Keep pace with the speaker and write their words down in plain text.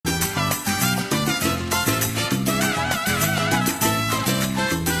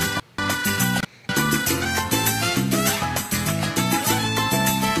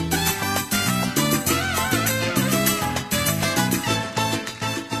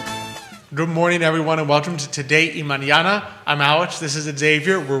Good morning, everyone, and welcome to Today y Mañana. I'm Alex. This is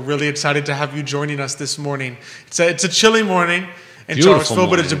Xavier. We're really excited to have you joining us this morning. It's a chilly morning in Charlottesville,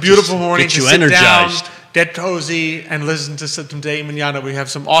 but it's a beautiful morning to sit down, get cozy, and listen to Today y Mañana. We have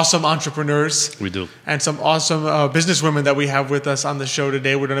some awesome entrepreneurs. We do. And some awesome businesswomen that we have with us on the show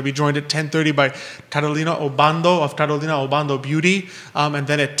today. We're going to be joined at 10:30 by Carolina Obando of Carolina Obando Beauty, and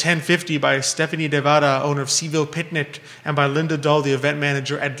then at 10:50 by Stephanie Guevara, owner of CVille Picnic, and by Linda Dull, the event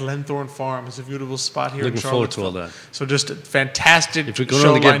manager at Glenthorne Farm. It's a beautiful spot here in Charlottesville. Looking forward to all that. So just a fantastic if we could show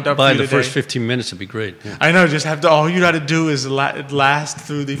only lined get up by for you the today. first 15 minutes, it'd be great. Yeah. I know, just have to, all you got to do is last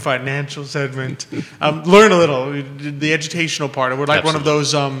through the financial segment. Learn a little, the educational part. We're like one of those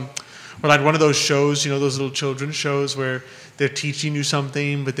shows, you know, those little children's shows where they're teaching you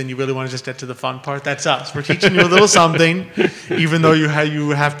something, but then you really want to just get to the fun part. That's us. We're teaching you a little something, even though you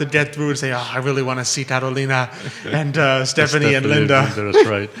have to get through and say, oh, I really want to see Carolina and Stephanie and Linda. That's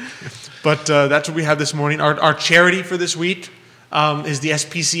right. But that's what we have this morning. Our charity for this week is the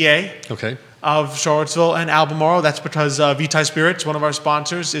SPCA of Charlottesville and Albemarle. That's because Vitae Spirits, one of our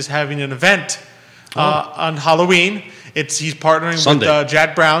sponsors, is having an event on Halloween. He's partnering with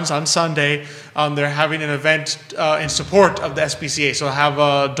Jack Brown's on Sunday. They're having an event in support of the SPCA. So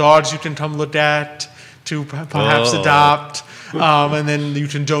have dogs you can come look at, to perhaps adopt, and then you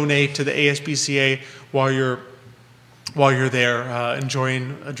can donate to the ASPCA while you're there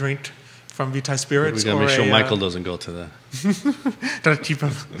enjoying a drink from Vitae Spirits. We gotta make sure Michael doesn't go to that. Gotta keep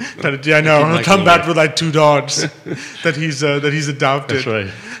him. I know. He'll come back with like 2 dogs that he's adopted. That's right.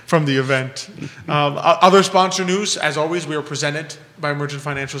 From the event. Other sponsor news, as always, we are presented by Emergent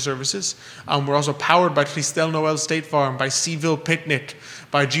Financial Services. We're also powered by Cristel, Noel State Farm, by CVille Picnic,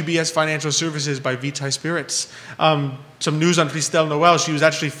 by GBS Financial Services, by Vitae Spirits. Some news on Cristel Noel. She was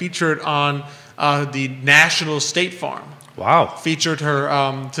actually featured on the National State Farm. Wow. Featured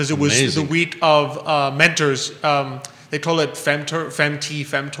her, says it was the week of mentors. They call it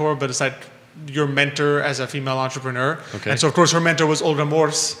Femtour, but it's like your mentor as a female entrepreneur. And so, of course, her mentor was Olga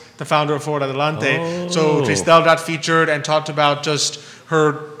Morse, the founder of Adelante. So Cristel got featured and talked about just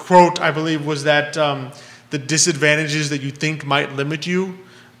her quote, I believe, was that the disadvantages that you think might limit you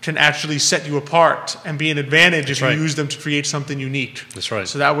can actually set you apart and be an advantage if you use them to create something unique. That's right.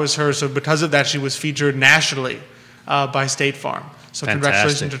 So that was her. So because of that, she was featured nationally by State Farm. So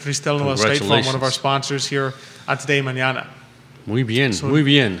congratulations to Cristel Noel State Farm, one of our sponsors here on Today Mañana. Muy bien, muy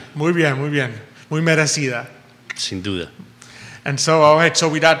bien. Muy bien, muy bien. Muy merecida. Sin duda. And so, all right, so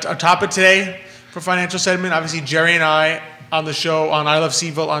we got a topic today for financial segment. Obviously, Jerry and I on the show on I Love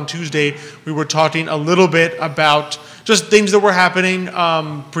CVille on Tuesday, we were talking a little bit about just things that were happening,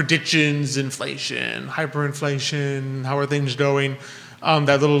 predictions, inflation, hyperinflation, how are things going,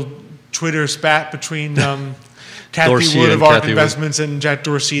 that little Twitter spat between Kathy Wood of ARK Investments and Jack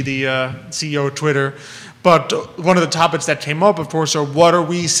Dorsey, the CEO of Twitter. But one of the topics that came up, of course, are what are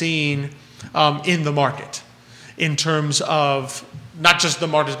we seeing in the market in terms of not just the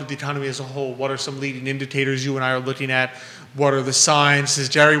markets, but the economy as a whole. What are some leading indicators you and I are looking at? What are the signs? As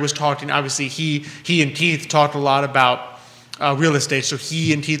Jerry was talking, obviously he and Keith talked a lot about real estate. So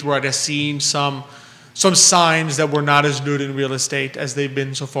he and Keith were, I guess, seeing some signs that were not as good in real estate as they've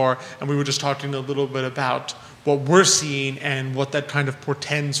been so far. And we were just talking a little bit about what we're seeing and what that kind of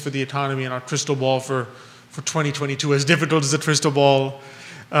portends for the economy and our crystal ball for 2022, as difficult as the crystal ball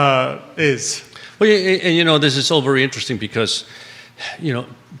is. Well, and you know, this is all very interesting because, you know,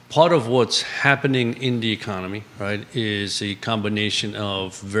 part of what's happening in the economy, right, is a combination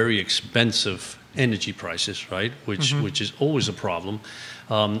of very expensive energy prices, right, which is always a problem.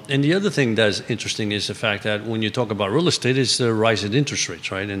 And the other thing that's interesting is the fact that when you talk about real estate, it's the rise in interest rates,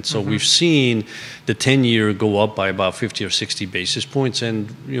 right? And so we've seen the 10-year go up by about 50 or 60 basis points,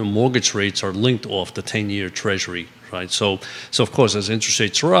 and you know, mortgage rates are linked off the 10-year Treasury, right? So of course, as interest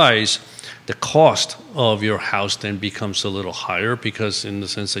rates rise, the cost of your house then becomes a little higher because in the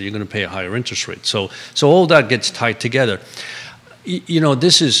sense that you're going to pay a higher interest rate. So all that gets tied together. You know,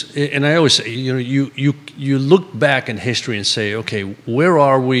 this is, and I always say, you know, you look back in history and say, okay, where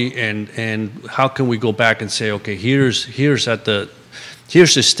are we, and how can we go back and say, okay, here's the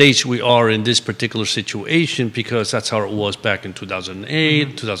stage we are in this particular situation because that's how it was back in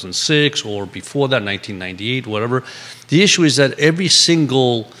 2008, 2006, or before that, 1998, whatever. The issue is that every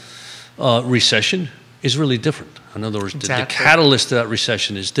single recession is really different. In other words, the catalyst to that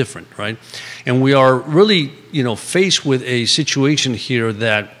recession is different, right? And we are really, you know, faced with a situation here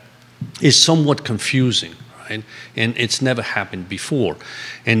that is somewhat confusing, right? And it's never happened before.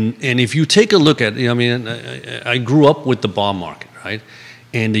 And if you take a look at, I mean, I grew up with the bond market, right?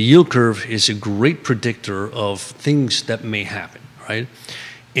 And the yield curve is a great predictor of things that may happen, right?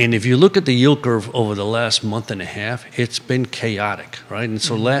 And if you look at the yield curve over the last month and a half, it's been chaotic, right? And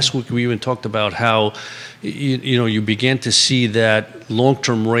so last week we even talked about how, you began to see that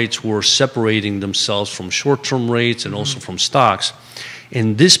long-term rates were separating themselves from short-term rates and also from stocks.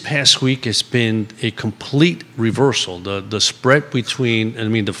 And this past week has been a complete reversal. The spread between,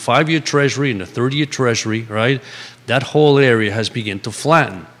 the 5-year Treasury and the 30-year Treasury, right? That whole area has begun to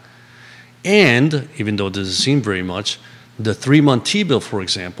flatten. And even though it doesn't seem very much, the 3-month T-bill, for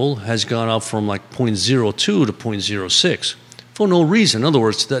example, has gone up from like 0.02 to 0.06 for no reason. In other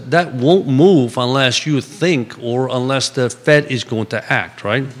words, that won't move unless you think or unless the Fed is going to act,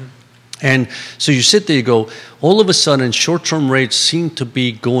 right? And so you sit there, you go, all of a sudden, short-term rates seem to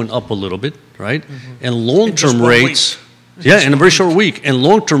be going up a little bit, right? And long-term rates, in a very short week, and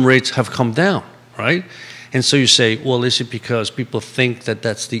long-term rates have come down, right? And so you say, well, is it because people think that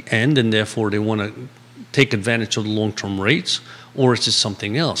that's the end and therefore they want to take advantage of the long-term rates, or is it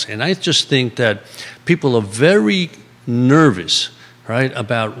something else? And I just think that people are very nervous, right,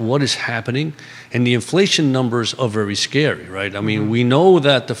 about what is happening, and the inflation numbers are very scary, right? I mean, we know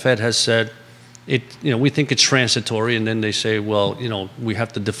that the Fed has said we think it's transitory, and then they say, well, we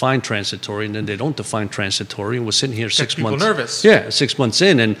have to define transitory, and then they don't define transitory, and we're sitting here 6 months. People nervous. Yeah, 6 months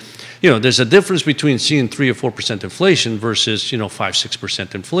in, and there's a difference between seeing 3 or 4% inflation versus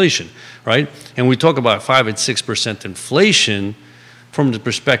 5-6% inflation, right? And we talk about 5 and 6% inflation from the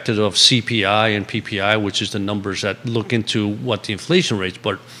perspective of CPI and PPI, which is the numbers that look into what the inflation rates.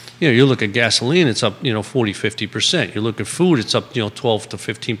 But you look at gasoline, it's up 40-50%. You look at food, it's up 12 to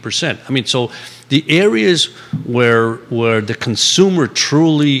 15%. I mean, so the areas where the consumer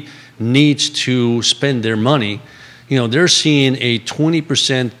truly needs to spend their money, they're seeing a 20%,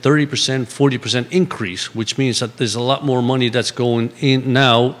 30%, 40% increase, which means that there's a lot more money that's going in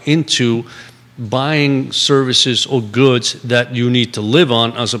now into buying services or goods that you need to live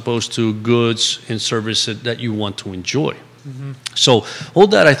on, as opposed to goods and services that you want to enjoy. So all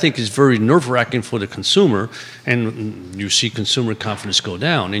that, I think, is very nerve-wracking for the consumer, and you see consumer confidence go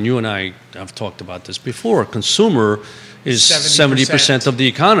down. And you and I have talked about this before. Consumer is 70% of the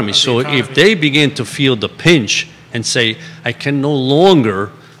economy. So if they begin to feel the pinch and say, I can no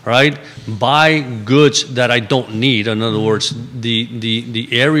longer, right, buy goods that I don't need. In other words, the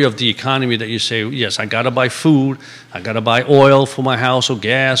area of the economy that you say, yes, I got to buy food, I got to buy oil for my house, or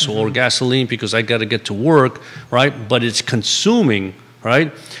gas or gasoline because I got to get to work, right? But it's consuming,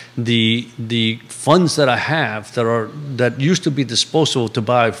 right, the funds that I have that used to be disposable to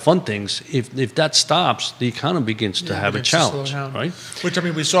buy fun things. If that stops, the economy begins to have a challenge, right? Which,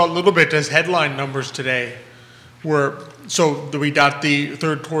 we saw a little bit as headline numbers today. We got the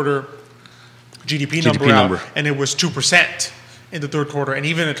third quarter GDP number out, and it was 2% in the third quarter, and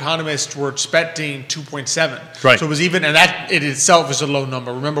even economists were expecting 2.7. Right. So it was even, and that in itself is a low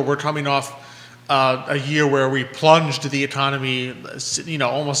number. Remember, we're coming off a year where we plunged the economy,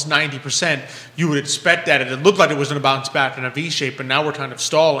 almost 90%. You would expect that, and it looked like it was going to bounce back in a V shape, but now we're kind of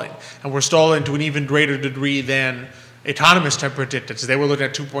stalling, and we're stalling to an even greater degree than economists have predicted. So they were looking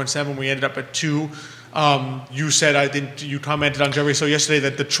at 2.7, we ended up at 2. You said, I think you commented on Jerry, so yesterday,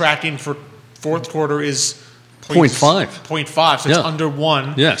 that the tracking for fourth quarter is 0.5. 0.5, so it's under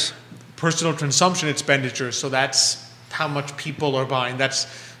 1. Yes. Personal consumption expenditures, so that's how much people are buying. That's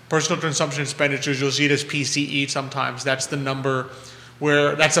personal consumption expenditures. You'll see it as PCE sometimes. That's the number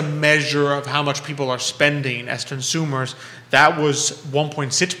that's a measure of how much people are spending as consumers. That was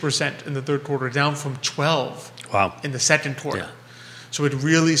 1.6% in the third quarter, down from 12 in the second quarter. Yeah. So it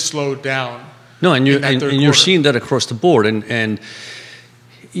really slowed down. No, and you're seeing that across the board, and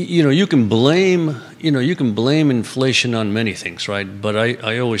you can blame inflation on many things, right? But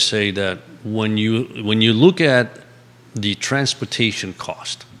I always say that when you look at the transportation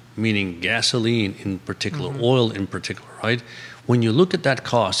cost, meaning gasoline in particular, oil in particular, right? When you look at that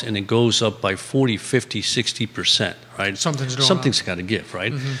cost and it goes up by 40, 50, 60%, right? Something's got to give,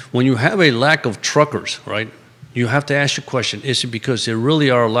 right? When you have a lack of truckers, right? You have to ask your question, is it because there really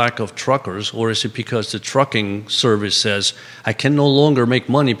are a lack of truckers, or is it because the trucking service says, I can no longer make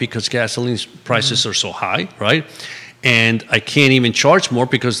money because gasoline prices are so high, right? And I can't even charge more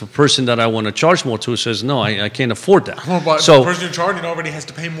because the person that I want to charge more to says, no, I can't afford that. Well, but the person you're charging already has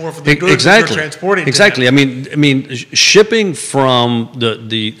to pay more for the goods that you're transporting. Exactly. I mean, shipping from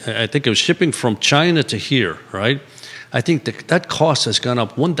I think it was shipping from China to here, right? I think that cost has gone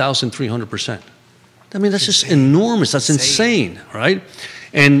up 1,300%. I mean, that's just enormous. That's insane, right?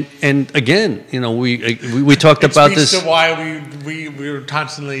 And again, we talked about this. It speaks to why we're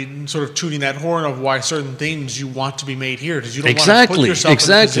constantly sort of tooting that horn of why certain things you want to be made here, because you don't want to put yourself in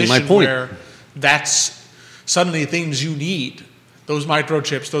a position where that's suddenly things you need those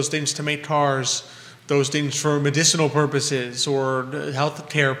microchips, those things to make cars, those things for medicinal purposes or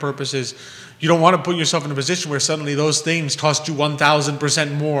healthcare purposes. You don't want to put yourself in a position where suddenly those things cost you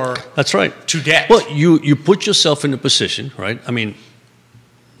 1,000% more. That's right. To get. Well, you put yourself in a position, right? I mean,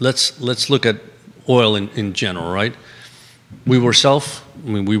 let's look at oil in general, right? We were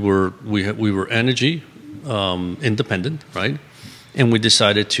energy independent, right? And we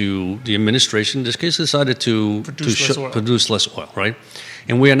decided the administration in this case decided to produce less oil, right?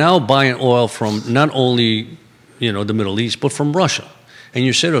 And we are now buying oil from not only, the Middle East, but from Russia. And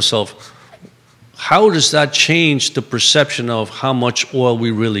you say to yourself, how does that change the perception of how much oil we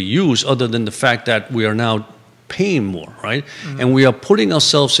really use, other than the fact that we are now paying more, right? Mm-hmm. And we are putting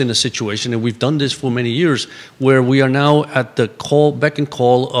ourselves in a situation, and we've done this for many years, where we are now at the beck and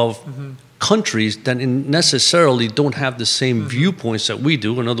call of countries that necessarily don't have the same viewpoints that we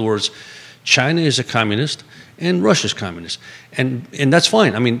do. In other words, China is a communist and Russia's communist. And that's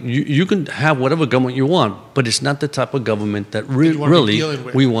fine. I mean, you can have whatever government you want, but it's not the type of government that really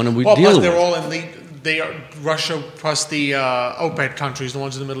we want to be dealing with. They're all in league. They are Russia plus the OPEC countries, the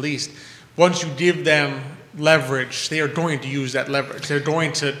ones in the Middle East. Once you give them leverage, they are going to use that leverage. They're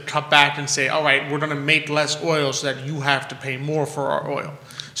going to cut back and say, all right, we're going to make less oil so that you have to pay more for our oil.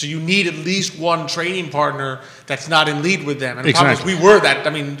 So you need at least one trading partner that's not in lead with them. And the problem is we were that. I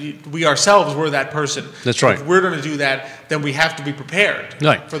mean, we ourselves were that person. That's right. If we're going to do that, then we have to be prepared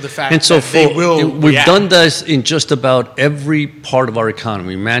for the fact that they will We've done this in just about every part of our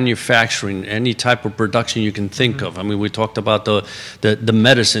economy, manufacturing, any type of production you can think of. I mean, we talked about the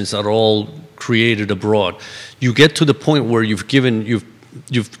medicines that are all created abroad. You get to the point where you've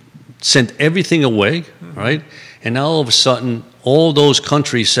sent everything away, right? And now all of a sudden, all those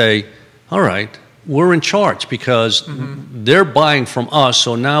countries say, all right, we're in charge because they're buying from us.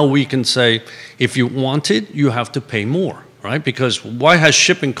 So now we can say, if you want it, you have to pay more, right? Because why has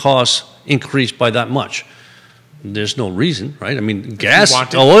shipping costs increased by that much? There's no reason, right? I mean,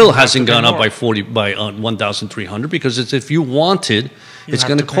 oil hasn't gone up by 1,300 because it's, if you want it, it's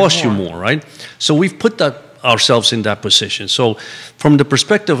going to cost you more, right? So we've put ourselves in that position. So from the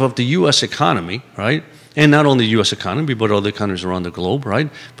perspective of the U.S. economy, right? And not only the U.S. economy, but other countries around the globe, right?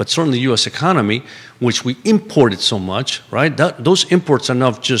 But certainly the U.S. economy, which we imported so much, right? Those imports are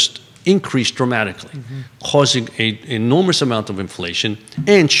now just increased dramatically, causing an enormous amount of inflation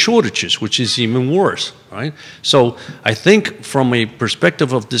and shortages, which is even worse, right? So I think from a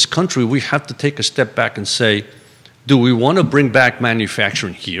perspective of this country, we have to take a step back and say, do we want to bring back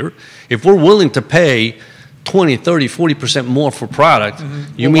manufacturing here? If we're willing to pay 20, 30, 40% more for product,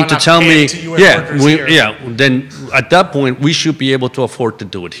 you mean to tell me, then at that point, we should be able to afford to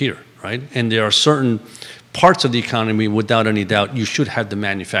do it here, right? And there are certain parts of the economy, without any doubt, you should have the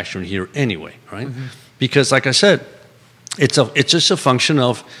manufacturing here anyway, right? Because like I said, it's just a function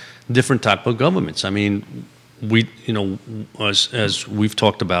of different type of governments. I mean, as we've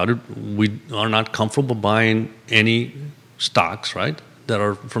talked about it, we are not comfortable buying any stocks, right, that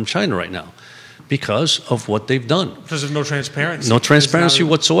are from China right now, because of what they've done. Because of no transparency. No transparency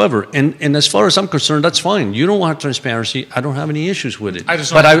whatsoever. And as far as I'm concerned, that's fine. You don't want transparency. I don't have any issues with it. I'm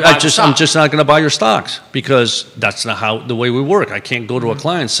just not going to buy your stocks, because that's not the way we work. I can't go to a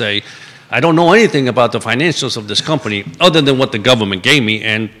client and say, I don't know anything about the financials of this company other than what the government gave me,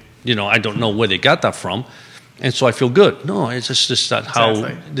 and I don't know where they got that from, and so I feel good. No, it's just not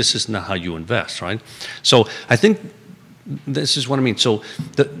this is not how you invest, right? So I think this is what I mean. So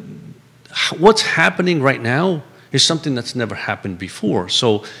what's happening right now is something that's never happened before.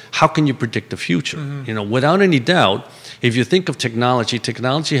 So how can you predict the future? Without any doubt, if you think of technology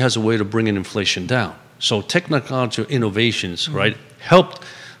has a way to bring inflation down. So technological innovations, right, helped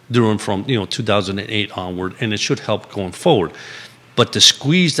during from 2008 onward, and it should help going forward. But the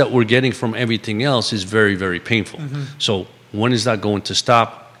squeeze that we're getting from everything else is very, very painful. So when is that going to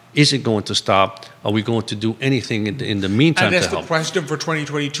stop? Is it going to stop? Are we going to do anything in the meantime to help? I guess the question for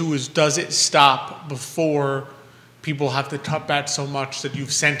 2022 is, does it stop before people have to cut back so much that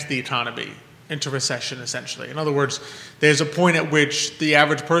you've sent the economy into recession, essentially? In other words, there's a point at which the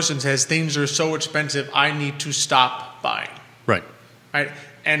average person says, things are so expensive, I need to stop buying. Right.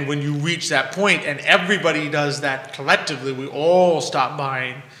 And when you reach that point, and everybody does that collectively, we all stop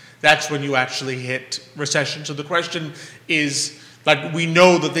buying, that's when you actually hit recession. So the question is, like, we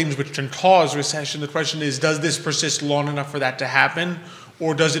know the things which can cause recession. The question is, does this persist long enough for that to happen?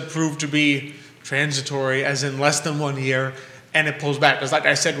 Or does it prove to be transitory, as in less than 1 year, and it pulls back? Because like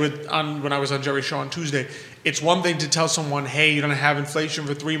I said when I was on Jerry's show on Tuesday, it's one thing to tell someone, hey, you're going to have inflation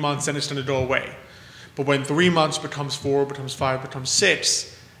for 3 months and it's going to go away. But when 3 months becomes 4, becomes 5, becomes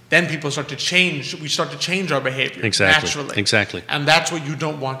 6, then people start to change. We start to change our behavior naturally. Exactly. And that's what you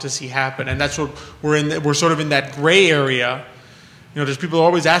don't want to see happen. And that's what we're in. We're sort of in that gray area. You know, there's people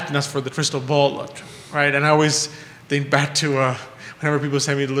always asking us for the crystal ball look, right? And I always think back to whenever people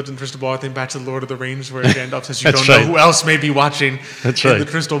say me to look in the crystal ball, I think back to Lord of the Rings, where Gandalf says you don't know who else may be watching in the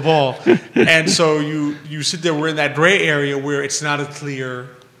crystal ball. And so you sit there. We're in that gray area where it's not a clear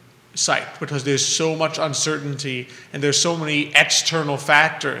sight, because there's so much uncertainty and there's so many external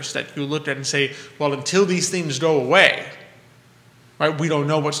factors that you look at and say, well, until these things go away, right, we don't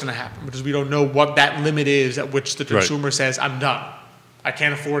know what's going to happen, because we don't know what that limit is at which the consumer says, I'm done. I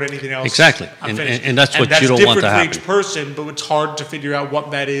can't afford anything else. Exactly. And that's what you don't want to happen. That's different for each person, but it's hard to figure out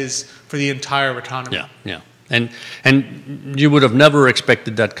what that is for the entire economy. Yeah. And you would have never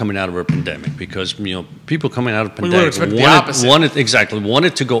expected that coming out of a pandemic, because people coming out of a pandemic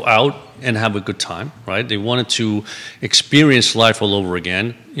wanted to go out and have a good time, right? They wanted to experience life all over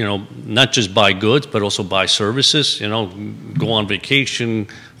again, not just buy goods, but also buy services, go on vacation.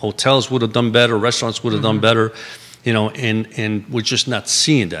 Hotels would have done better, restaurants would have done better, and we're just not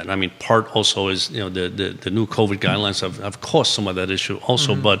seeing that. I mean, part also is, the new COVID guidelines have caused some of that issue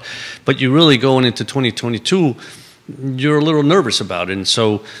also, but you really going into 2022, you're a little nervous about it. And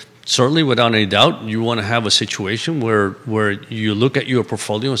so certainly without any doubt, you want to have a situation where you look at your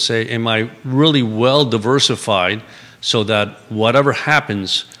portfolio and say, am I really well diversified, so that whatever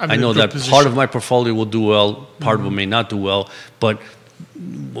happens, I know that part of my portfolio will do well, part of it may not do well, but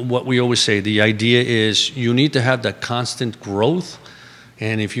what we always say, the idea is you need to have that constant growth,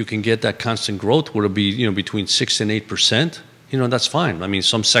 and if you can get that constant growth, would it be between 6 and 8%? That's fine. I mean,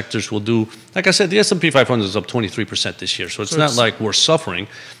 some sectors will do, like I said, the S&P 500 is up 23% this year, so it's not like we're suffering.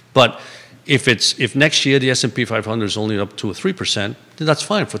 But if next year the S&P 500 is only up 2 or 3%, then that's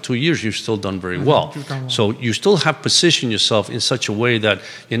fine. For 2 years, you've still done very well. So you still have positioned yourself in such a way that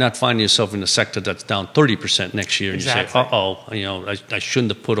you're not finding yourself in a sector that's down 30% next year, and you say, I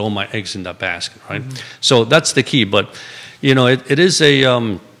shouldn't have put all my eggs in that basket, right? So that's the key. But it is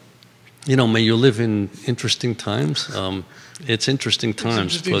a may you live in interesting times. It's interesting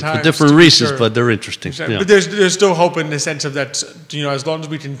times, but for different reasons, but they're interesting. Exactly. But there's still hope in the sense of that, as long as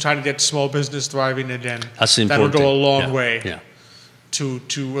we can try to get small business thriving again, that'll go a long way to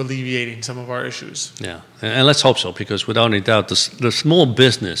alleviating some of our issues. Yeah, and let's hope so, because without any doubt, the small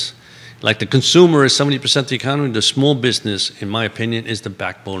business, like the consumer is 70% of the economy, the small business, in my opinion, is the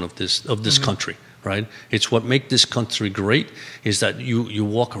backbone of this country. Right? It's what makes this country great, is that you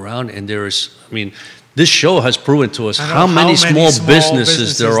walk around and there is, this show has proven to us how many small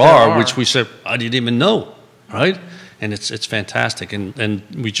businesses there are, which we said, I didn't even know, right? And it's fantastic, and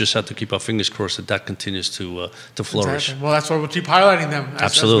we just have to keep our fingers crossed that continues to flourish. Exactly. Well, that's why we'll keep highlighting them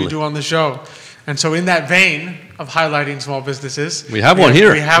as we do on the show. And so in that vein of highlighting small businesses, we have one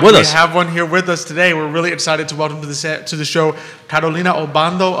here with us today. We're really excited to welcome to the show Carolina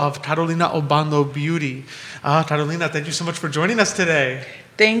Obando of Carolina Obando Beauty. Carolina, thank you so much for joining us today.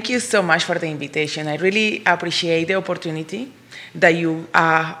 Thank you so much for the invitation. I really appreciate the opportunity that you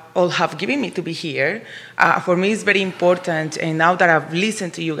all have given me to be here. For me, it's very important, and now that I've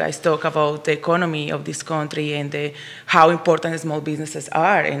listened to you guys talk about the economy of this country and how important small businesses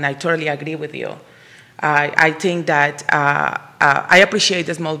are, and I totally agree with you. I think that I appreciate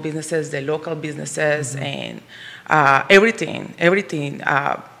the small businesses, the local businesses, and everything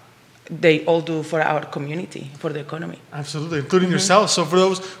they all do for our community, for the economy. Absolutely, including yourself. So for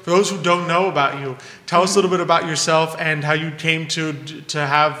those who don't know about you, tell us a little bit about yourself and how you came to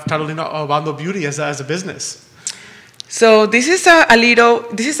have Carolina Obando Beauty as a business. So this is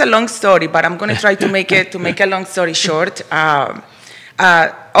a long story, but I'm going to try to make a long story short.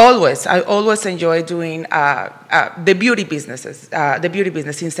 I always enjoy doing the beauty businesses.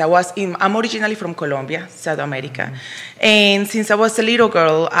 Since I'm originally from Colombia, South America, and since I was a little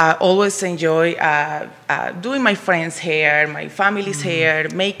girl, I always enjoy doing my friends' hair, my family's hair,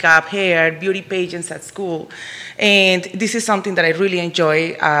 makeup, hair, beauty pageants at school, and this is something that I really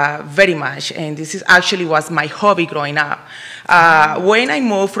enjoy very much. And this is actually was my hobby growing up. When I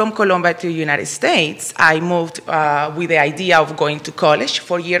moved from Colombia to the United States, I moved with the idea of going to college,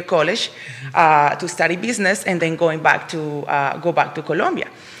 4-year college, to study business, and then go back to Colombia.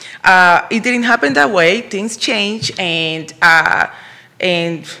 It didn't happen that way. Things changed, and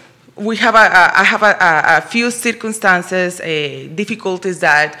we have I have a few circumstances, difficulties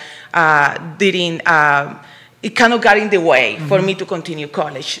that didn't. It kind of got in the way for me to continue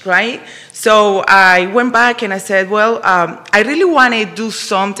college, right? So I went back and I said, well, I really want to do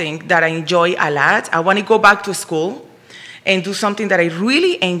something that I enjoy a lot. I want to go back to school and do something that I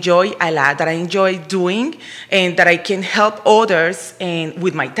really enjoy a lot, that I enjoy doing, and that I can help others and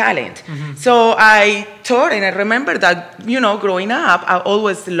with my talent. So I thought, and I remember that, you know, growing up, I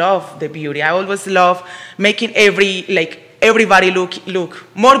always loved the beauty. I always loved making everybody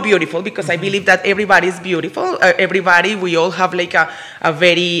look more beautiful, because I believe that everybody is beautiful. We all have like a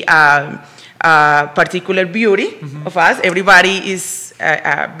very particular beauty of us. Everybody is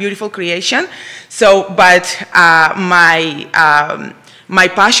a beautiful creation. So, but my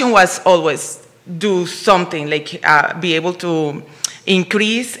passion was always do something like be able to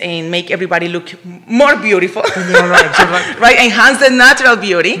increase and make everybody look more beautiful, right? Enhance the natural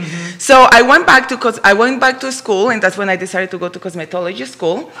beauty. So I went back to school, and that's when I decided to go to cosmetology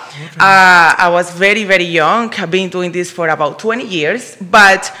school. I was very, very young. I've been doing this for about 20 years,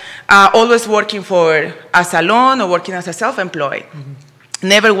 but always working for a salon or working as a self-employed.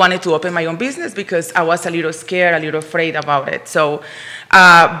 Never wanted to open my own business because I was a little scared, a little afraid about it. So,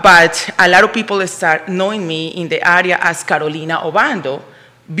 but a lot of people start knowing me in the area as Carolina Obando,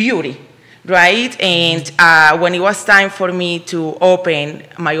 beauty, right? And when it was time for me to open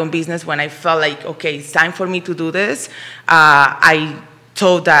my own business, when I felt like, okay, it's time for me to do this, I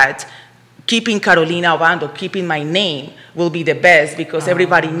thought that keeping Carolina Obando, keeping my name, will be the best, because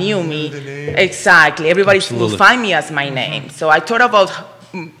everybody knew me. Exactly. Everybody will find me as my name. So I thought about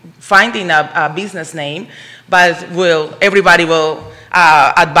finding a business name, but everybody will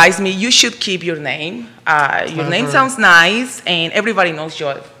advise me, you should keep your name. Your name sounds nice, and everybody knows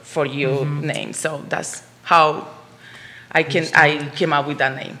your for you name. So that's how I came up with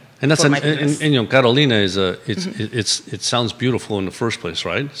that name. And that's and you know, Carolina is it sounds beautiful in the first place,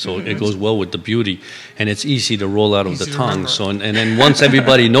 right? So it goes well with the beauty, and it's easy to roll out of the tongue. So and then once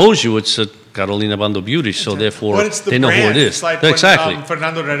everybody knows you, it's a Carolina Bando Beauty. So therefore, they know who it is. Like exactly. When,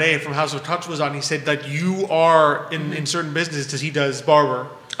 Fernando Rere from House of Touch was on, he said that you are in certain businesses, he does barber.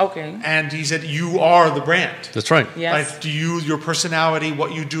 Okay. And he said you are the brand. That's right. Yes. Like, your personality,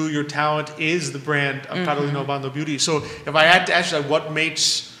 what you do, your talent is the brand of Carolina Bando Beauty. So if I had to ask you, like, what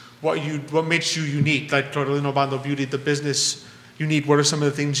makes you unique, like Carolina Bando Beauty, the business unique? What are some of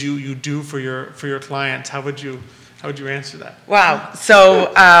the things you do for your clients? How would you answer that? Wow.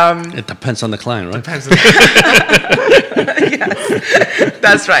 So it depends on the client, right? Depends on the yes.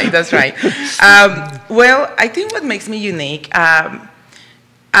 That's right. Well, I think what makes me unique,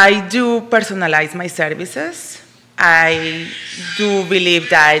 I do personalize my services. I do believe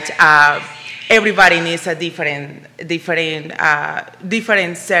that everybody needs a different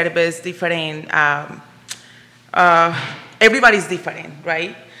service, everybody's different,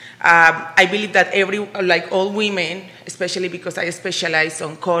 right? I believe that like all women, especially because I specialize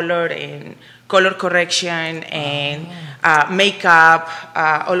on color and color correction and makeup,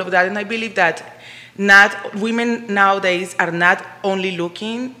 all of that, and I believe that women nowadays are not only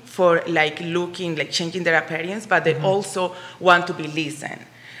looking for changing their appearance, but they also want to be listened.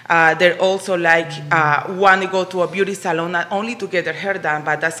 They're also want to go to a beauty salon not only to get their hair done,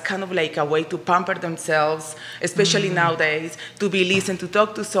 but that's kind of like a way to pamper themselves, especially nowadays, to be listened, to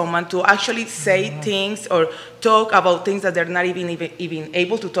talk to someone, to actually say things or talk about things that they're not even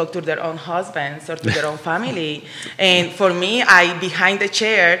able to talk to their own husbands or to their own family. And for me, behind the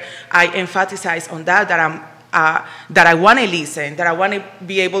chair, I emphasize on that I want to listen, that I want to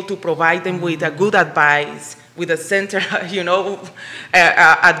be able to provide them with a good advice, with a center,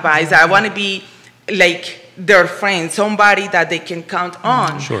 advice. I want to be like their friend, somebody that they can count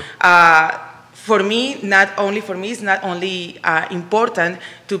on. Sure. For me, it's not only important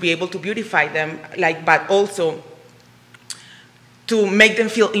to be able to beautify them, but also to make them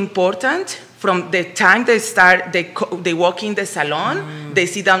feel important. From the time they walk in the salon, they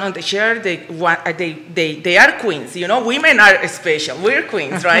sit down on the chair, they are queens. Women are special. We're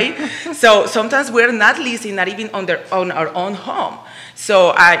queens, right? So sometimes we're not listening, not even on our own home.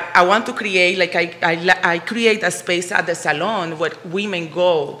 So I want to create, I create a space at the salon where women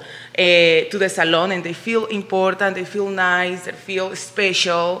go to the salon and they feel important, they feel nice, they feel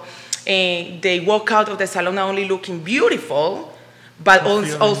special, and they walk out of the salon not only looking beautiful, but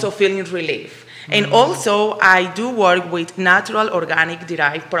also feeling relief. And also, I do work with natural, organic,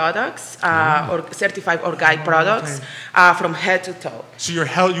 derived products, or certified organic products, from head to toe. So you're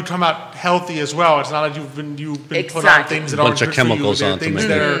talking about healthy as well. It's not like you've been put on things that aren't good for you. Bunch of chemicals on things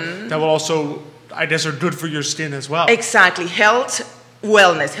that will also, I guess, are good for your skin as well. Exactly, health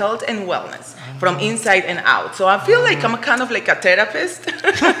and wellness. From inside and out. So I feel like I'm kind of like a therapist.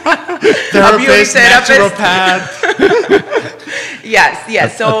 Therapist, naturopath.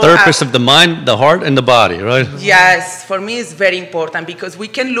 Yes. So a therapist of the mind, the heart, and the body, right? Yes, for me it's very important because we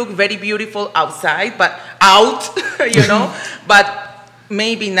can look very beautiful outside, but but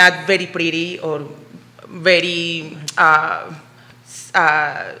maybe not very pretty or very.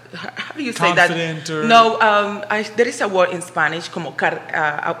 How do you say confident that? or No, there is a word in Spanish, como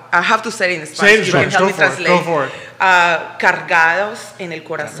I have to say it in Spanish. Say it in Spanish. Help me translate. Go for it. Cargados en el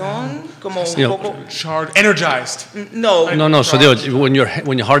corazón, como un poco. Charged, energized. No. No. So when your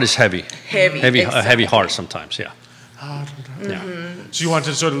heart is heavy, Exactly. a heavy heart sometimes, yeah. Yeah. So you want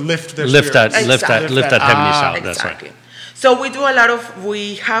to sort of lift their Lift spirits. that heaviness out. That's right. Exactly. So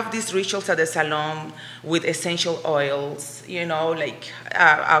we have these rituals at the salon with essential oils, like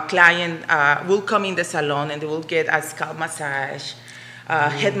our client will come in the salon and they will get a scalp massage,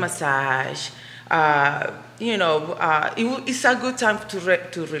 head massage. It's a good time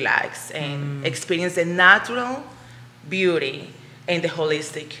to relax and experience the natural beauty and the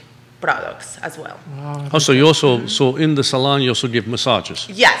holistic products as well. Wow. Oh, so you also in the salon you also give massages.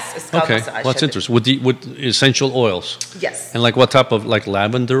 Yes, scalp massage. Okay, well, that's interesting. With essential oils. Yes. And like what type of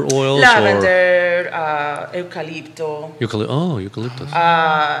lavender oils? Lavender, eucalypto. Eucalyptus.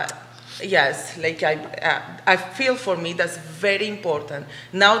 Yes, like I feel for me that's very important.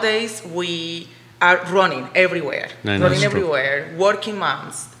 Nowadays we are running everywhere, working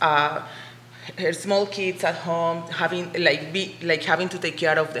moms, her small kids at home, having to take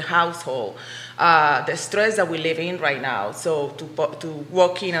care of the household, the stress that we live in right now. So to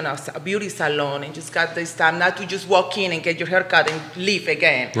walk in on a beauty salon and just got this time, not to just walk in and get your hair cut and leave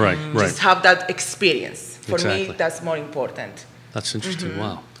again. Right. Just have that experience. For Exactly. me, that's more important. That's interesting.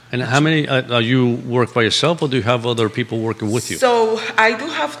 Wow. And how many you work by yourself, or do you have other people working with you? So I do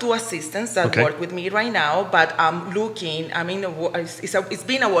have 2 assistants that work with me right now, but I'm looking. I mean, it's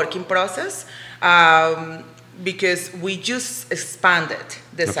been a working process because we just expanded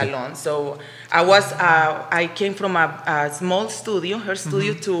the salon. So I came from a small studio, her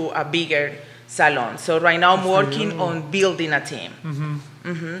studio, to a bigger salon. So right now I'm working on building a team.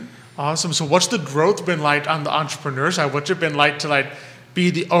 Awesome. So what's the growth been like on the entrepreneur side? What's it been like to be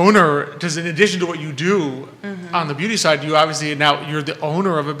the owner? Because in addition to what you do on the beauty side, you're the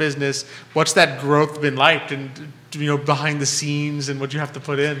owner of a business. What's that growth been like, and behind the scenes, and what you have to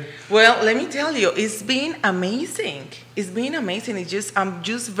put in? Well, let me tell you, it's been amazing. I'm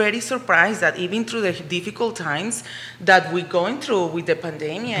just very surprised that even through the difficult times that we're going through with the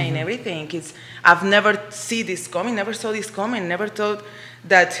pandemic and everything, I've never saw this coming, never thought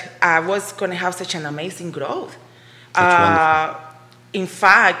that I was going to have such an amazing growth. That's wonderful. In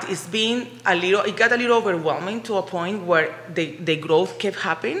fact, it got a little overwhelming to a point where the growth kept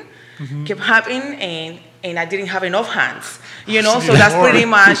happening, and I didn't have enough hands, so that's pretty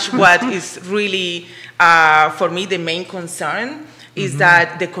much what is really, for me, the main concern is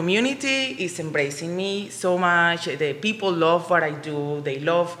that the community is embracing me so much. The people love what I do. They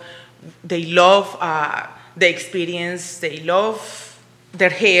love the experience. They love their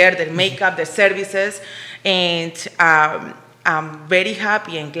hair, their makeup, their services, and I'm very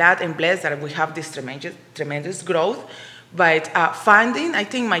happy and glad and blessed that we have this tremendous growth. But I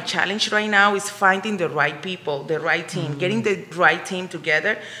think my challenge right now is finding the right people, the right team, getting the right team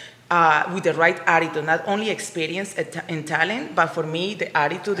together with the right attitude, not only experience and talent, but for me, the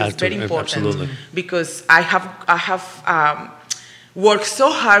attitude is very important. Absolutely. Because I have worked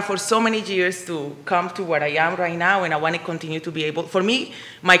so hard for so many years to come to where I am right now, and I want to continue to be able. For me,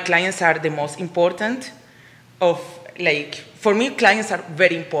 my clients are the most important. For me, clients are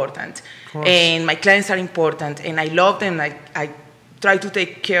very important, and my clients are important, and I love them. I try to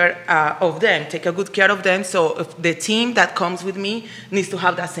take care of them, take a good care of them. So if the team that comes with me needs to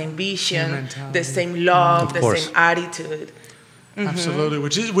have that same vision, the same love, the same attitude. Absolutely,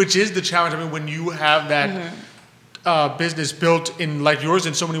 which is the challenge. I mean, when you have that business built in, like yours,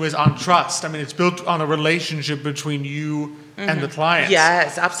 in so many ways on trust. I mean, it's built on a relationship between you and the clients.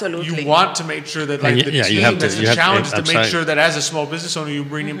 Yes, absolutely. You want to make sure that, like, the team, that's the challenge, is to make sure that as a small business owner, you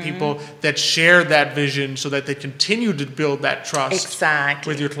bring in people that share that vision so that they continue to build that trust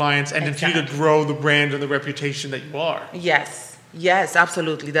with your clients and continue to grow the brand and the reputation that you are. Yes,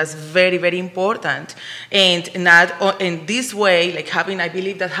 absolutely. That's very, very important. And not in this way, like I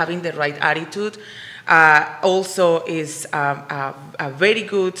believe that having the right attitude also is a very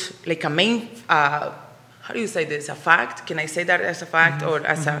good, like a main, how do you say this, a fact? Can I say that as a fact or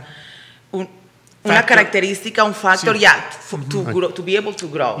as una característica, un factor, to be able to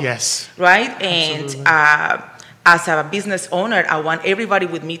grow. Yes. Right? And as a business owner, I want everybody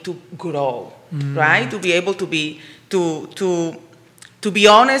with me to grow, right? To be able to to be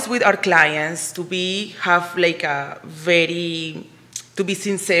honest with our clients, to be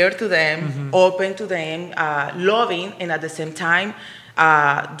sincere to them, open to them, loving, and at the same time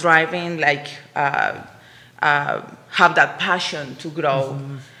driving, have that passion to grow.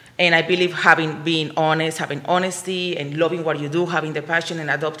 And I believe being honest, having honesty, and loving what you do, having the passion, and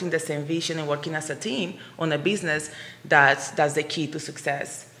adopting the same vision, and working as a team on a business, that's the key to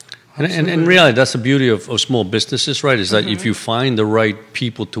success. And really, that's the beauty of small businesses, right? Is that if you find the right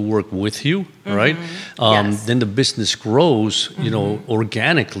people to work with you, right, then the business grows, you know,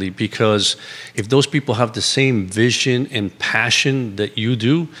 organically. Because if those people have the same vision and passion that you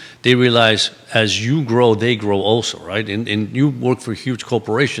do, they realize as you grow, they grow also, right? And you work for huge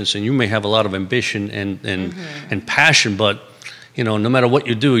corporations, and you may have a lot of ambition and passion, but you know, no matter what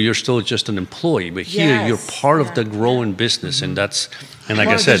you do, you're still just an employee. But here, you're part of the growing business, and that's, and like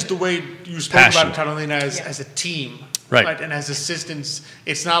I said, just the way you spoke about it, Catalina, as a team, right? And as assistants,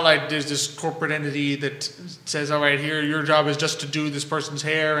 it's not like there's this corporate entity that says, "All right, here, your job is just to do this person's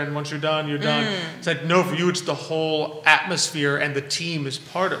hair, and once you're done, you're done." It's like, no, for you, it's the whole atmosphere, and the team is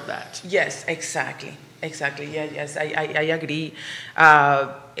part of that. Yes, exactly. Yeah, yes, I agree.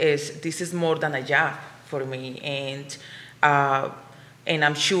 This is more than a job for me, and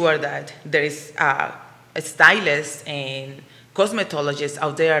I'm sure that there is a stylist and cosmetologists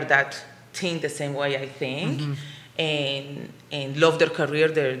out there that think the same way I think, and love their career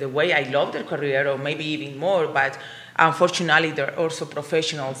the way I love their career, or maybe even more. But unfortunately, there are also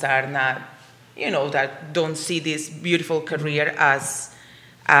professionals that are not, you know, that don't see this beautiful career as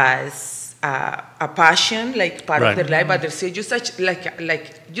a passion, like part of their life, but they see just as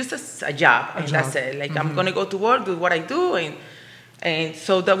just a job, and that's it. Like, I'm gonna go to work, do what I do, and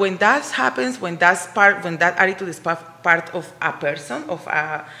so that when that happens, when that attitude is part of a person, of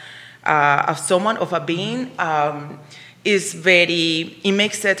someone, of a being, it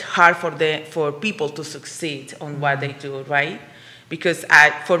makes it hard for people to succeed on what they do, right? Because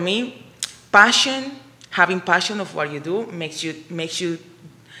for me, having passion of what you do makes you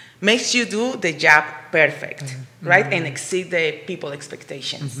do the job perfect, right? And exceed the people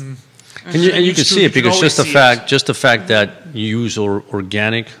expectations. And you can see it, because just the fact that you use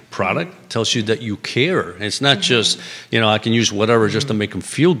organic product tells you that you care. It's not just, you know, I can use whatever just to make them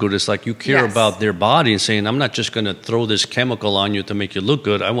feel good. It's like you care about their body, and saying, I'm not just going to throw this chemical on you to make you look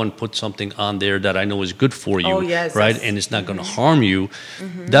good. I want to put something on there that I know is good for you, right? And it's not going to harm you.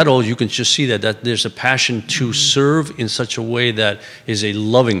 That all, you can just see that there's a passion to serve in such a way that is a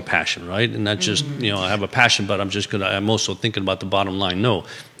loving passion, right? And not just, you know, I have a passion, but I'm also thinking about the bottom line. No,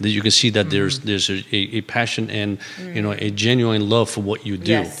 that you can see that there's a passion and, you know, a genuine love for what you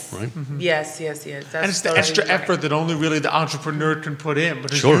do, right? Yes. That's and it's the extra effort that only really the entrepreneur can put in.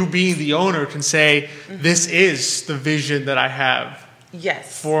 But you being the owner can say, this is the vision that I have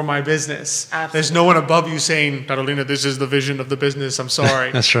for my business. Absolutely. There's no one above you saying, Catalina, this is the vision of the business. I'm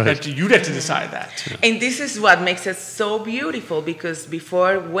sorry. That's right. That you get to decide that. And this is what makes it so beautiful, because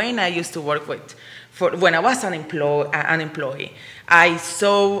before, when I used to work when I was an employee, I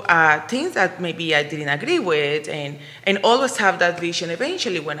saw things that maybe I didn't agree with, and always have that vision.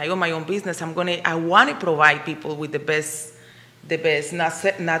 Eventually, when I own my own business, I want to provide people with the best,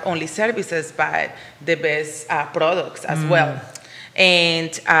 not only services, but the best products as well.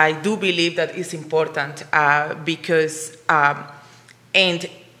 And I do believe that it's important because, and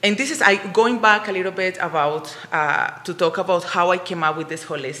this is going back a little bit about to talk about how I came up with this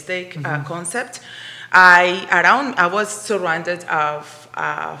holistic concept. I was surrounded of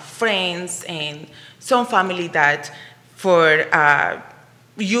friends and some family that, for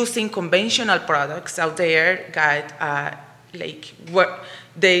using conventional products out there, got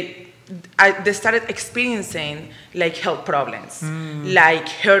they started experiencing like health problems, like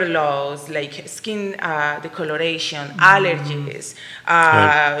hair loss, like skin decoloration, allergies,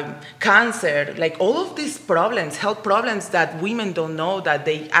 cancer, like all of these problems, health problems that women don't know that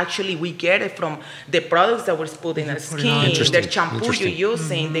we get it from the products that we're putting in our skin, the shampoo you're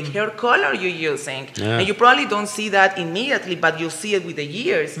using, the hair color you're using. And you probably don't see that immediately, but you'll see it with the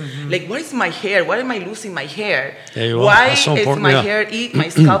years. Like, what is my hair? Why am I losing my hair? Why is my hair, my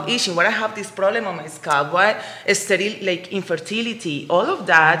scalp itching? Why I have this problem on my scalp? Why like infertility? All of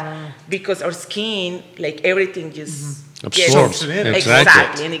that because our skin, like everything, just absorbs it.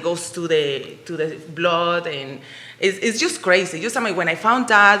 Exactly, and it goes to the blood, and it's just crazy. Just, I mean, when I found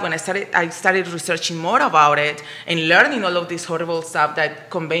that, when I started researching more about it and learning all of this horrible stuff that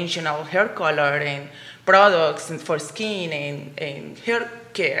conventional hair color and products for skin and hair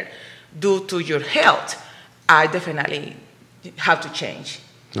care do to your health, I definitely have to change.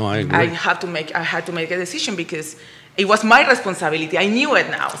 No, I agree. I had to make a decision, because it was my responsibility. I knew it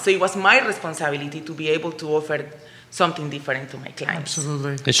now. So it was my responsibility to be able to offer something different to my clients.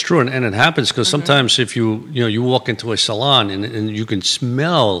 Absolutely. It's true, and it happens because sometimes if you walk into a salon and you can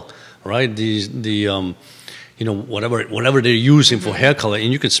smell, right, whatever they're using for hair color,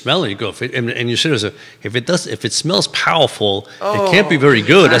 and you can smell it. You go, and you say, if it smells powerful, it can't be very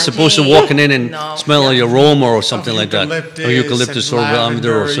good, as opposed to walking in and smelling the aroma or something like that, or eucalyptus or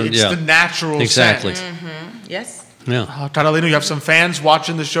lavender or something. It's the natural exactly. scent. Yes. Yeah. Carolina, you have some fans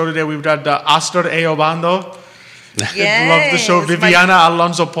watching the show today. We've got Astor E. Obando. Yes. Love the show. Viviana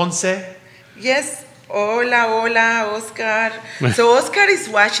Alonso Ponce. Yes. Hola, Oscar. So Oscar is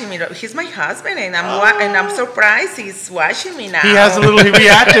watching me. He's my husband, and I'm surprised he's watching me now. He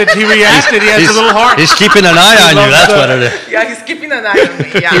reacted. He has a little heart. He's keeping an eye on you. That's what it is. Yeah, he's keeping an eye on me.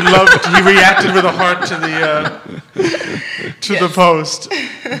 Yeah. He reacted with a heart to the post.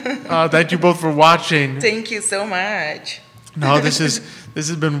 Thank you both for watching. Thank you so much. No, this has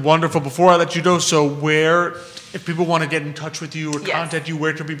been wonderful. Before I let you go, so if people want to get in touch with you or contact you,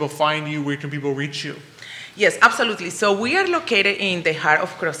 where can people find you? Where can people reach you? Yes, absolutely. So we are located in the heart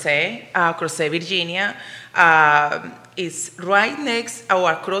of Crozet, Virginia. It's right next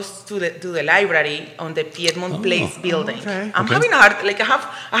or across to the library on the Piedmont Place building. Okay. I'm having I have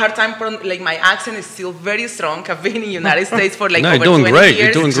a hard time. My accent is still very strong. I've been in the United States for over 20 years.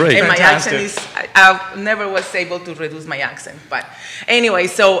 You're doing great. And my accent is, I never was able to reduce my accent. But anyway,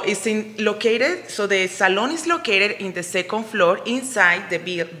 so it's located, so the salon is located in the second floor inside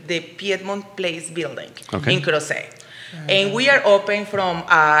the Piedmont Place building in Crozet. And we are open from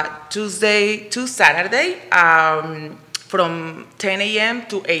Tuesday to Saturday from 10 a.m.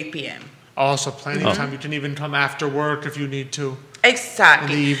 to 8 p.m. Also, plenty of time. You can even come after work if you need to.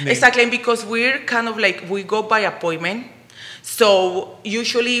 Exactly. In the evening. Exactly. And because we're kind of we go by appointment. So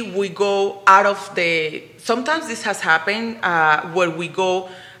usually we go out of sometimes this has happened where we go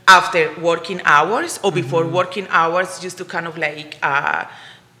after working hours or before working hours just to kind of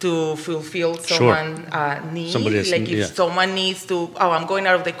to fulfill someone's need. If someone needs to, I'm going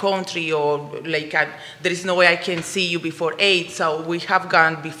out of the country, or there is no way I can see you before 8, so we have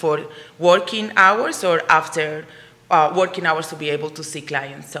gone before working hours or after working hours to be able to see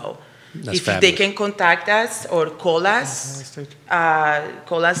clients. So if they can contact us or call us, I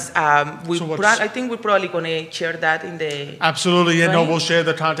think we're probably going to share that in the... Absolutely, yeah, no, we'll share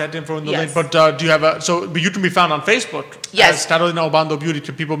the contact info in the link. But do you have but you can be found on Facebook. Yes. As Carolina Obando Beauty.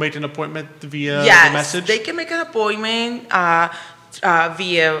 Can people make an appointment via the message? They can make an appointment via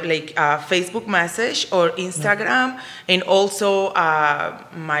Facebook message or Instagram, and also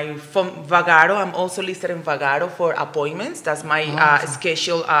my phone, Vagaro. I'm also listed in Vagaro for appointments. That's my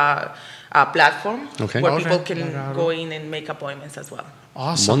schedule platform where people can go in and make appointments as well.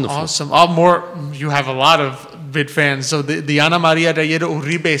 Awesome, awesome. You have a lot of big fans. So Diana Maria Rayero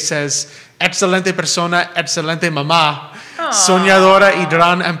Uribe says, excelente persona, excelente mamá. Soñadora y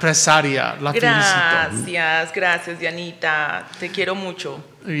gran empresaria. La felicito. Gracias, Dianita. Te quiero mucho.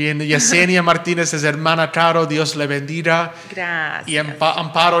 Y Yesenia Martínez es hermana Caro, Dios le bendiga. Gracias. Y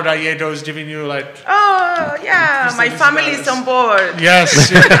Amparo Rayero is giving you my family is on board.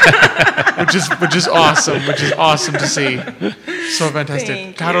 Yes, which is awesome to see. So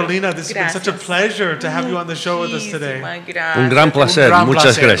fantastic. Carolina, this has been such a pleasure to have you on the show with us today. Un gran placer.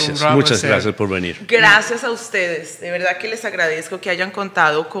 Muchas gracias. Muchas gracias por venir. Gracias a ustedes. De verdad que les agradezco que hayan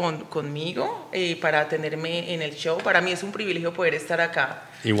contado conmigo para tenerme en el show. Para mí es un privilegio poder estar acá.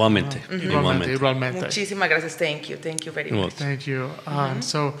 Igualmente. Muchísimas gracias. Thank you very much. Thank you.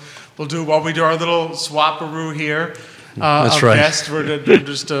 So while we do our little swap-a-roo here, That's right. guest, we're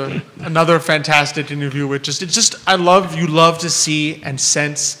just another fantastic interview with you love to see and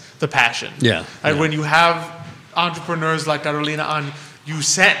sense the passion. Yeah. When you have entrepreneurs like Carolina on, you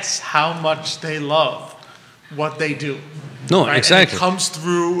sense how much they love what they do. No, exactly. And it comes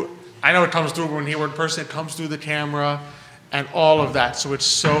through. I know it comes through when we're in person. It comes through the camera. And all of that, so it's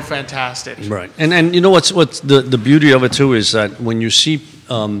so fantastic. Right, and you know what's the beauty of it too is that when you see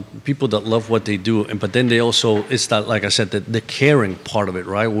people that love what they do, but then they also, it's that, like I said, the caring part of it,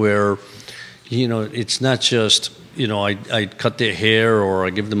 right? Where, it's not just, I cut their hair or I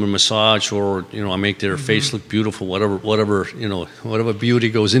give them a massage or, I make their face look beautiful, whatever beauty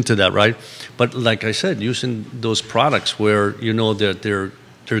goes into that, right? But like I said, using those products where that they're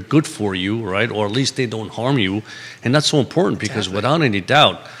good for you, right? Or at least they don't harm you. And that's so important because without any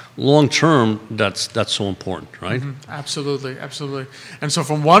doubt, long term, that's so important, right? Absolutely. And so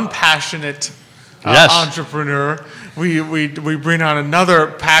from one passionate entrepreneur. We bring on another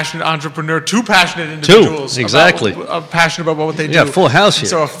passionate entrepreneur, two passionate individuals. Exactly. Passionate about what they do. Yeah, full house here.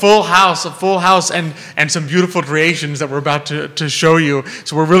 So a full house, and some beautiful creations that we're about to show you.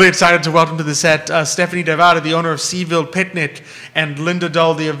 So we're really excited to welcome to the set Stephanie Guevara, the owner of CVille Picnic, and Linda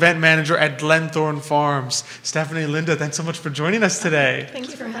Dull, the event manager at Glenthorne Farms. Stephanie, Linda, thanks so much for joining us today. Thank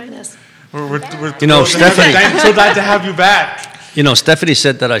you for having us. We're Stephanie, I'm so glad to have you back. Stephanie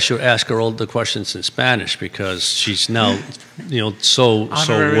said that I should ask her all the questions in Spanish because she's now, so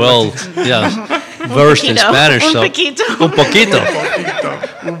well, versed in Spanish. Un so poquito. Un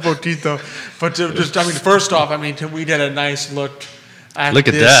poquito. Un poquito. But first off, we did a nice look at Look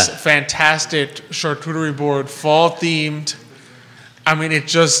at this that. fantastic charcuterie board, fall themed.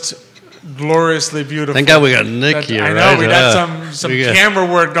 It's just gloriously beautiful. Thank God we got Nick here. I know, right? we got some camera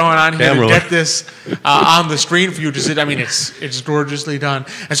work going on here to get this on the screen for you to see. It's gorgeously done.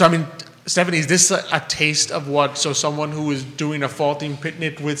 And so, Stephanie, is this a taste of what someone who is doing a fall themed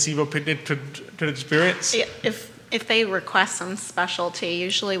picnic with CVille Picnic could experience? Yeah, if they request some specialty,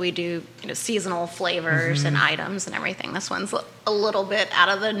 usually we do seasonal flavors and items and everything. This one's a little bit out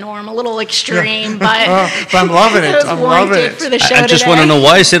of the norm, a little extreme, but I'm loving it. I'm loving it for the show I just want to know,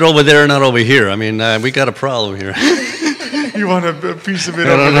 why is it over there and not over here? We got a problem here. You want a piece of it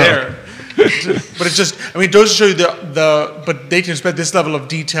over there. But it's just, those show you but they can expect this level of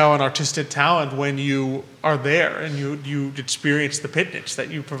detail and artistic talent when you are there and you experience the picnics that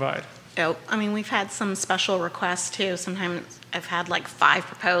you provide. Oh, we've had some special requests too. Sometimes I've had like 5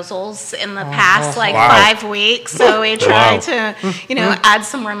 proposals in the past 5 weeks. So we try to, add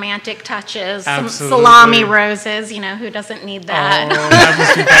some romantic touches, some salami roses. Who doesn't need that? Oh, that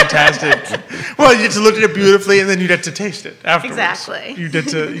must be fantastic. Well, you get to look at it beautifully, and then you get to taste it afterwards. Exactly. You get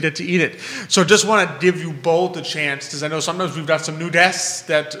to eat it. So just want to give you both a chance, because I know sometimes we've got some new guests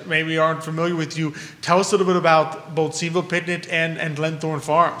that maybe aren't familiar with you. Tell us a little bit about both CVille Picnic and Glenthorne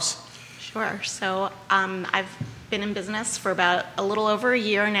Farms. Sure. So I've been in business for about a little over a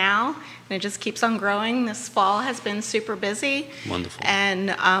year now, and it just keeps on growing. This fall has been super busy. Wonderful.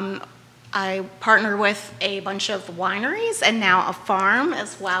 And I partner with a bunch of wineries and now a farm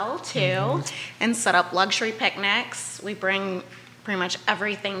as well, too, and set up luxury picnics. We bring pretty much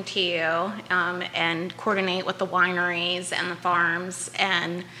everything to you and coordinate with the wineries and the farms,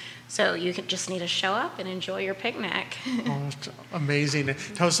 and so you just need to show up and enjoy your picnic. Oh, amazing.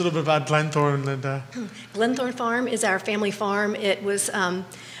 Tell us a little bit about Glenthorne, Linda. Glenthorne Farm is our family farm. It was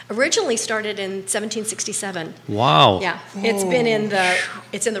originally started in 1767. Wow. Yeah,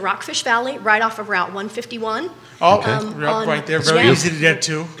 it's in the Rockfish Valley, right off of Route 151. Oh, right there, very easy to get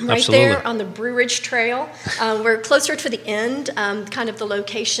to. Right Absolutely. There on the Brew Ridge Trail. We're closer to the end, kind of the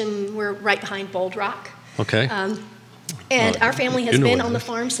location. We're right behind Bold Rock. Okay. And our family has been on the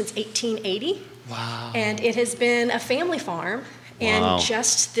farm since 1880. Wow. And it has been a family farm. And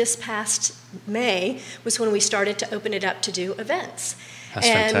just this past May was when we started to open it up to do events. That's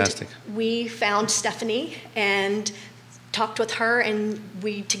fantastic. We found Stephanie and talked with her, and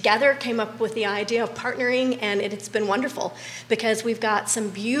we together came up with the idea of partnering, and it's been wonderful because we've got some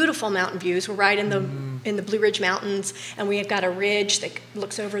beautiful mountain views. We're right in the Blue Ridge Mountains, and we have got a ridge that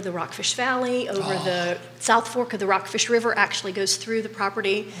looks over the Rockfish Valley, over the South Fork of the Rockfish River, actually goes through the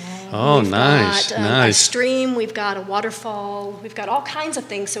property. Oh, we've nice, got, nice. a stream, we've got a waterfall, we've got all kinds of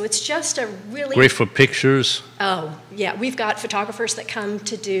things, so it's just a really... Great for pictures. Oh, yeah, we've got photographers that come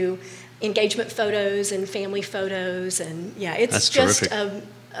to do engagement photos and family photos, and it's That's just terrific.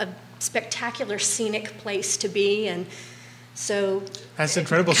 a spectacular scenic place to be, and so that's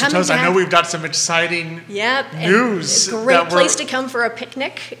incredible. So tell us, I know we've got some exciting news. A great place to come for a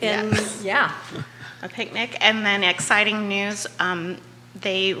picnic, and a picnic, and then exciting news.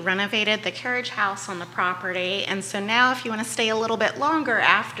 They renovated the carriage house on the property, and so now if you want to stay a little bit longer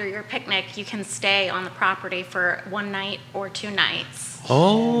after your picnic, you can stay on the property for 1 night or 2 nights.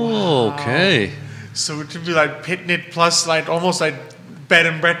 Oh, okay. So it could be like picnic plus almost like bed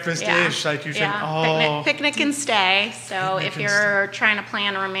and breakfast-ish, like you said. Picnic and stay. So if you're trying to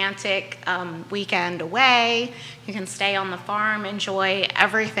plan a romantic weekend away, you can stay on the farm, enjoy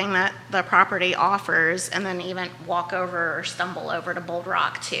everything that the property offers, and then even walk over or stumble over to Bold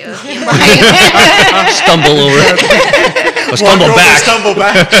Rock too. Stumble over. Or stumble back. Stumble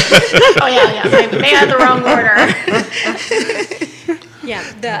back. Oh yeah. They had the wrong order.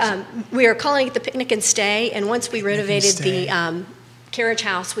 Yeah, we are calling it the Picnic and Stay, and once we renovated the carriage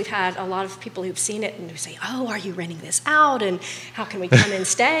house, we've had a lot of people who've seen it and who say, oh, are you renting this out, and how can we come and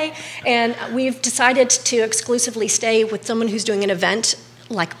stay? And we've decided to exclusively stay with someone who's doing an event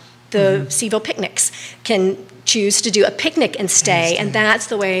like the CVille Picnics. choose to do a picnic and stay, and that's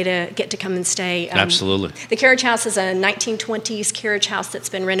the way to get to come and stay. Absolutely. The carriage house is a 1920s carriage house that's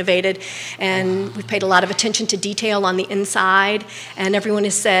been renovated, and we've paid a lot of attention to detail on the inside, and everyone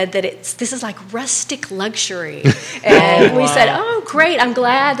has said that this is like rustic luxury. And we said, oh, great, I'm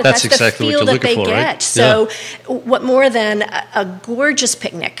glad that that's exactly the feel that they for, get. Right? So what more than a gorgeous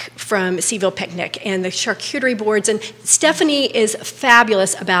picnic from CVille Picnic and the charcuterie boards, and Stephanie is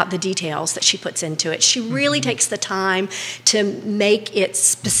fabulous about the details that she puts into it. She really takes the time to make it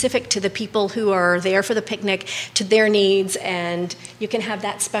specific to the people who are there for the picnic, to their needs, and you can have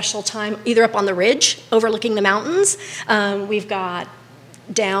that special time either up on the ridge overlooking the mountains. We've got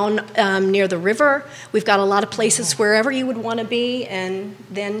down near the river. We've got a lot of places wherever you would want to be, and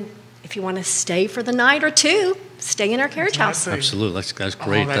then if you want to stay for the night or two, stay in our carriage house. Absolutely, that's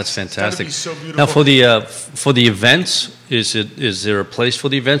great. That's fantastic. So beautiful. Now, for the events, is there a place for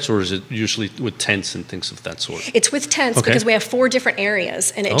the events, or is it usually with tents and things of that sort? It's with tents because we have 4 different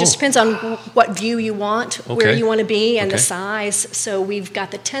areas, and it just depends on what view you want, where you want to be, and the size. So we've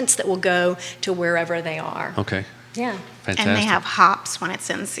got the tents that will go to wherever they are. Okay. Yeah. Fantastic. And they have hops when it's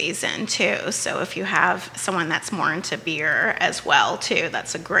in season too. So if you have someone that's more into beer as well too,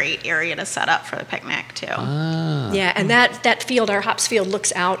 that's a great area to set up for the picnic too. Yeah, and that field, our hops field,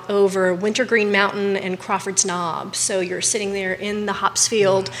 looks out over Wintergreen Mountain and Crawford's Knob. So you're sitting there in the hops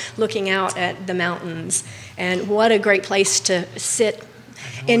field looking out at the mountains. And what a great place to sit.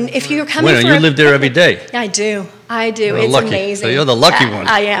 And if you're coming you live there every day. I do. You're It's lucky. amazing. So you're the lucky one.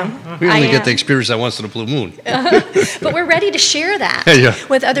 I am. We only get to experience that once in a blue moon. But we're ready to share that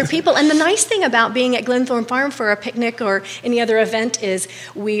with other people. And the nice thing about being at Glenthorne Farm for a picnic or any other event is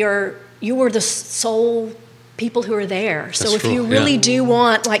you are the sole people who are there. So if you really do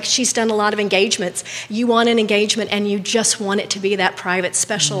want, like she's done a lot of engagements, you want an engagement and you just want it to be that private,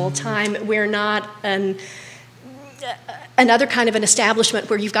 special time. We're not another kind of an establishment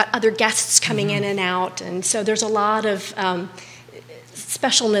where you've got other guests coming in and out. And so there's a lot of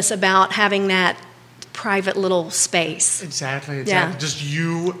specialness about having that private little space. Exactly. Just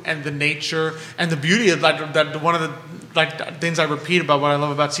you and the nature and the beauty of that. One of the things I repeat about what I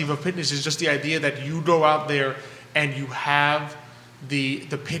love about CVille Picnic is just the idea that you go out there and you have the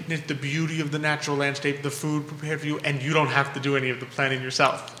picnic, the beauty of the natural landscape, the food prepared for you, and you don't have to do any of the planning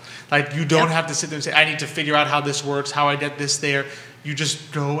yourself. Like, you don't have to sit there and say, I need to figure out how this works, how I get this there. You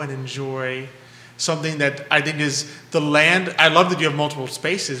just go and enjoy something that I think is the land. I love that you have multiple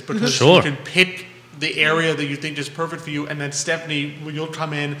spaces because you can pick the area that you think is perfect for you, and then Stephanie, you'll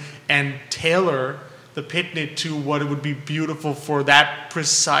come in and tailor the picnic to what it would be beautiful for that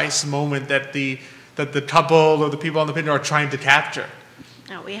precise moment that the couple or the people on the picnic are trying to capture.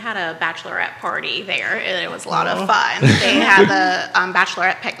 No, we had a bachelorette party there, and it was a lot of fun. They had the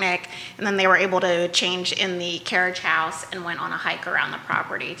bachelorette picnic, and then they were able to change in the carriage house and went on a hike around the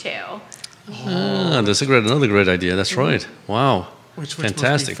property too. That's another great idea. That's right. Wow. Which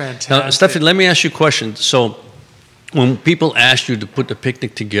fantastic. Fantastic. Now, Stephanie, let me ask you a question. So, when people ask you to put the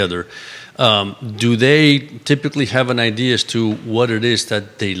picnic together, do they typically have an idea as to what it is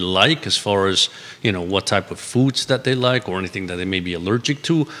that they like, as far as, what type of foods that they like or anything that they may be allergic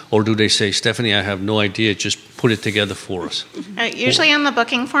to? Or do they say, Stephanie, I have no idea, just put it together for us? Usually in the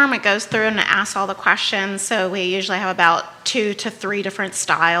booking form, it goes through and asks all the questions. So we usually have about 2 to 3 different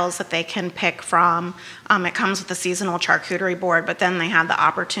styles that they can pick from. It comes with a seasonal charcuterie board, but then they have the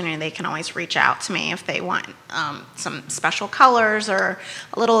opportunity. They can always reach out to me if they want some special colors or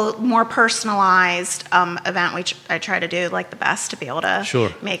a little more personalized event, which I try to do like the best to be able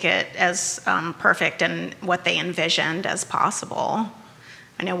to make it as perfect and what they envisioned as possible.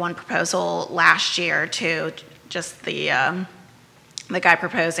 I know one proposal last year too, just the guy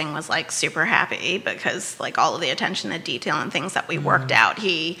proposing was like super happy because like all of the attention to detail and things that we worked out,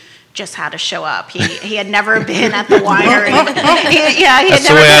 he just had to show up. He had never been at the winery. He had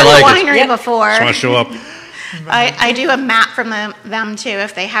never been at the winery before. Just want to show up. I do a map from them too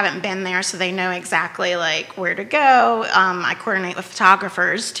if they haven't been there, so they know exactly like where to go. I coordinate with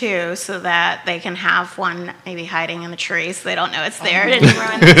photographers too, so that they can have one maybe hiding in the tree, so they don't know it's there. It didn't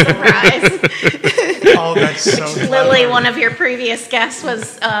ruin the surprise. Oh, that's so Lily, one of your previous guests,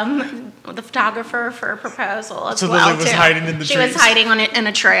 was the photographer for a proposal as well. Lily was hiding in the trees. She was hiding in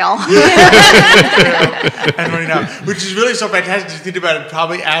a trail. And running out, which is really so fantastic to think about it.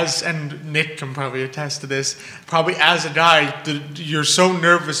 Probably and Nick can probably attest to this. Probably as a guy, you're so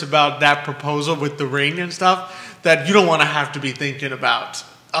nervous about that proposal with the ring and stuff that you don't want to have to be thinking about,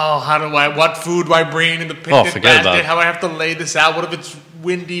 what food do I bring in the picnic basket? How do I have to lay this out? What if it's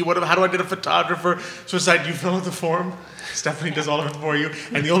windy? How do I get a photographer? So it's like you fill out the form. Stephanie does all of it for you,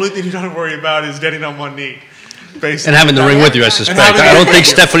 and the only thing you don't worry about is getting on one knee. basically. And having the ring with you, I suspect. having I don't the think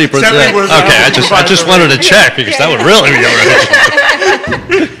ring. Stephanie. Stephanie was, I just wanted to check because that would really be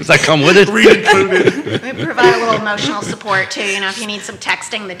alright. Does that come with it? Read included. We provide a little emotional support too. You know, if you need some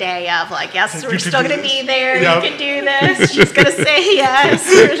texting the day of, like, yes, we're still going to be there. Yep. You can do this. She's going to say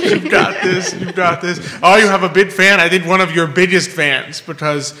yes. You've got this. You've got this. Oh, you have a big fan. I think one of your biggest fans,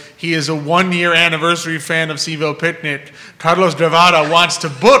 because he is a 1-year anniversary fan of CVille Picnic. Carlos Guevara wants to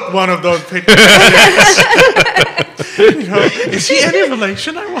book one of those picnics. You know, is he any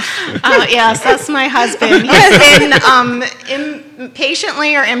relation? Yes, that's my husband. He's been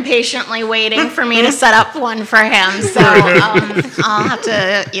impatiently or impatiently waiting for me to set up one for him. So I'll have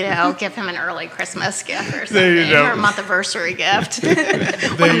to, give him an early Christmas gift or something, or a month-anniversary gift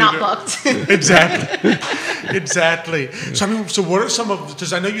when I'm not booked. Exactly. So what are some of?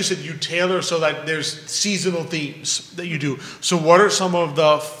 Because I know you said you tailor so that there's seasonal themes that you do. So what are some of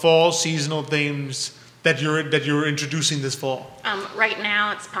the fall seasonal themes that you're introducing this fall? Right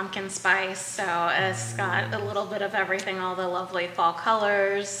now it's pumpkin spice, so it's got a little bit of everything, all the lovely fall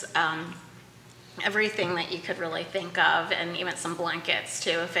colors, everything that you could really think of, and even some blankets too,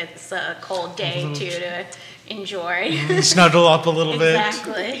 if it's a cold day too, to enjoy. Snuggle up a little bit.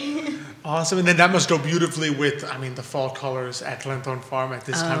 Exactly. Awesome, and then that must go beautifully with, the fall colors at Glenthorne Farm at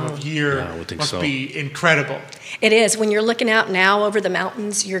this time of year. Yeah, I would think must so. be incredible. It is. When you're looking out now over the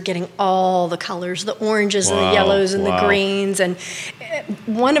mountains, you're getting all the colors, the oranges and the yellows and the greens. And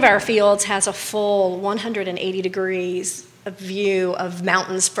one of our fields has a full 180 degrees of view of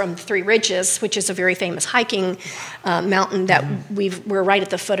mountains from Three Ridges, which is a very famous hiking mountain that we're right at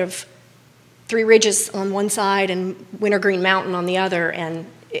the foot of Three Ridges on one side and Wintergreen Mountain on the other, and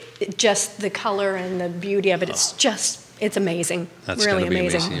it just the color and the beauty of it, it's amazing. That's really gonna be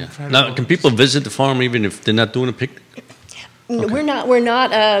amazing. Yeah. Now, can people visit the farm even if they're not doing a picnic? Okay. We're not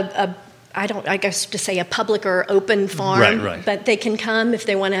I guess to say a public or open farm, right. But they can come if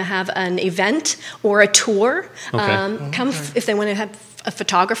they want to have an event or a tour. If they want to have a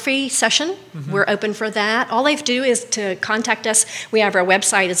photography session. We're open for that. All they have to do is to contact us. We have our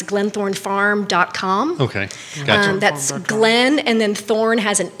website is glenthornefarm.com. Okay, gotcha. That's Glen, and then Thorne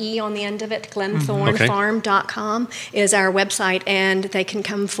has an E on the end of it. Glenthornefarm.com is our website, and they can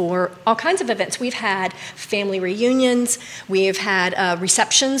come for all kinds of events. We've had family reunions. We've had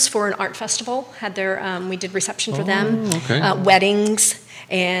receptions for an art festival. We did reception for them. Weddings,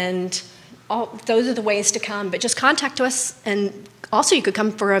 and those are the ways to come. But just contact us, and also you could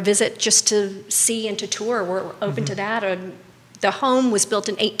come for a visit just to see and to tour. We're open to that. The home was built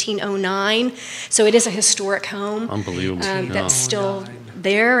in 1809, so it is a historic home. Unbelievable. That's still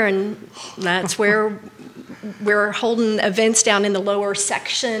there, and that's where we're holding events down in the lower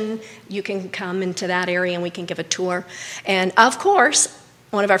section. You can come into that area, and we can give a tour. And, of course,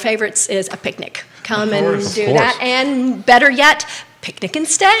 one of our favorites is a picnic. Come and do that, and better yet, picnic and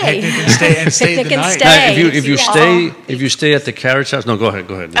stay. Stay the night. Now, if you stay at the carriage house, no, go ahead.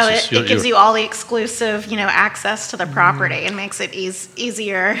 It gives you all the exclusive, access to the property and makes it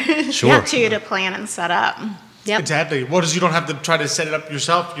easier to plan and set up. Yep. Exactly. You don't have to try to set it up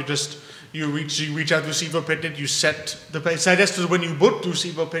yourself. You reach out to CVille Picnic, you set the place. I guess when you book through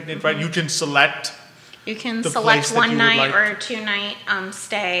CVille Picnic, right, you can select. You can select one night or a 2-night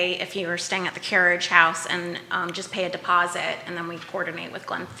stay if you are staying at the carriage house, and just pay a deposit, and then we coordinate with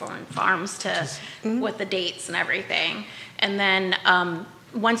Glenthorne Farms with the dates and everything. And then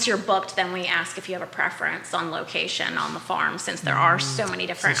once you're booked, then we ask if you have a preference on location on the farm, since there are so many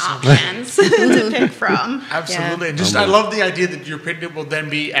different options to pick from. Absolutely. Yeah. And I love the idea that your picnic will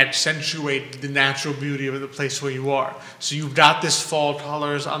then accentuate the natural beauty of the place where you are. So you've got this fall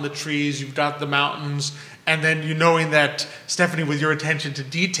colors on the trees, you've got the mountains, and then knowing that, Stephanie, with your attention to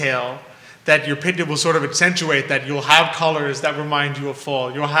detail, that your picnic will sort of accentuate that. You'll have colors that remind you of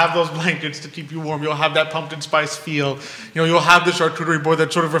fall. You'll have those blankets to keep you warm. You'll have that pumpkin spice feel. You'll have the charcuterie board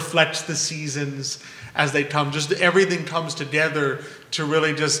that sort of reflects the seasons as they come. Just everything comes together to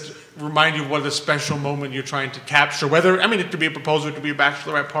really just remind you of what a special moment you're trying to capture. It could be a proposal, it could be a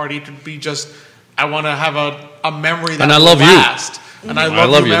bachelorette party, it could be just, I want to have a memory that will last. And I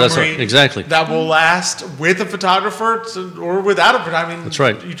love you. That's right. Exactly. That will last with a photographer or without a photographer. That's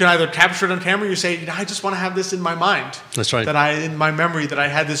right. You can either capture it on camera, or you say, I just want to have this in my mind. That's right. In my memory, that I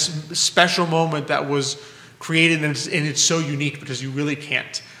had this special moment that was created, and it's so unique because you really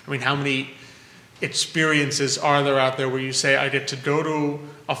can't. How many experiences are there out there where you say, I get to go to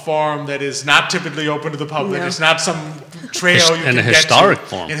a farm that is not typically open to the public. No. It's not some trail you can get to.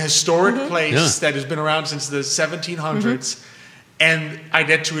 Farm. An historic place that has been around since the 1700s. And I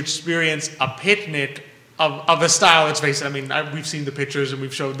get to experience a picnic of a style, let's face it. We've seen the pictures and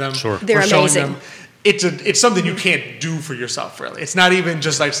we've showed them. Sure. They're amazing. it's something you can't do for yourself, really. It's not even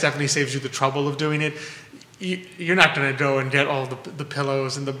just like Stephanie saves you the trouble of doing it. You're not going to go and get all the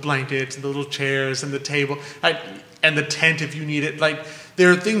pillows and the blankets and the little chairs and the table and the tent if you need it. Like,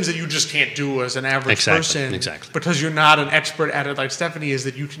 there are things that you just can't do as an average person. Exactly. Because you're not an expert at it like Stephanie is,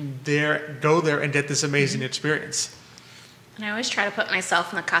 that you can go there and get this amazing experience. And I always try to put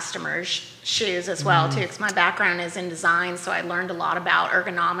myself in the customer's shoes as well, too, because my background is in design, so I learned a lot about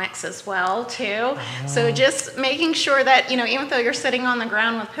ergonomics as well, too. So just making sure that, you know, even though you're sitting on the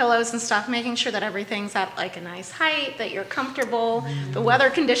ground with pillows and stuff, making sure that everything's at like a nice height, that you're comfortable. The weather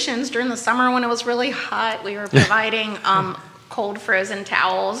conditions during the summer when it was really hot, we were providing cold frozen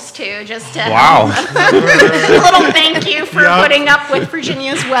towels, too, just to Wow. a little thank you for putting up with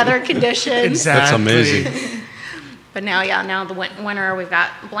Virginia's weather conditions. Exactly. That's amazing. But now, now the winter, we've got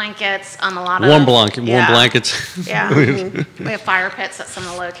blankets, a lot Warm of... blankets. Yeah. We have fire pits at some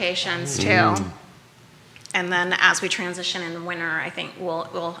of the locations, too. And then as we transition into winter, I think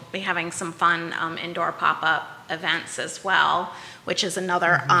we'll be having some fun indoor pop-up events as well, which is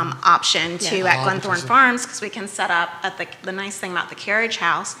another option, too, at Glenthorne Farms, because we can set up at the nice thing about the carriage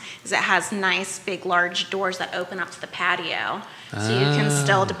house is it has nice, big, large doors that open up to the patio. So you can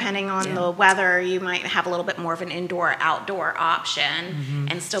still, depending on the weather, you might have a little bit more of an indoor-outdoor option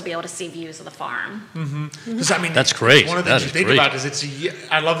and still be able to see views of the farm. Because, I mean, That's great. One of the things you think about is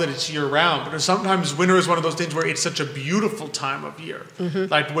I love that it's year-round, but sometimes winter is one of those things where it's such a beautiful time of year.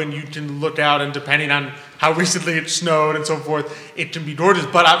 Like when you can look out and depending on how recently it snowed and so forth, it can be gorgeous,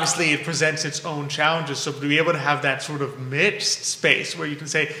 but obviously it presents its own challenges. So to be able to have that sort of mixed space where you can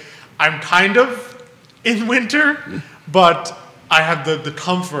say, I'm kind of in winter, but I have the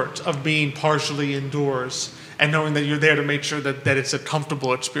comfort of being partially indoors and knowing that you're there to make sure that it's a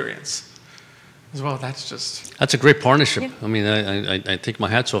comfortable experience as well. That's a great partnership. I mean, I take my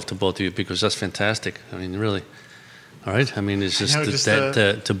hats off to both of you because that's fantastic. I mean, really. All right. I mean, it's just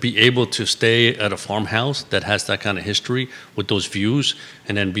to be able to stay at a farmhouse that has that kind of history with those views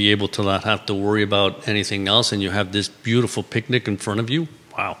and then be able to not have to worry about anything else and you have this beautiful picnic in front of you.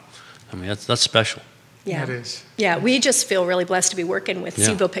 Wow. I mean, that's special. Yeah, it is. Yeah, we just feel really blessed to be working with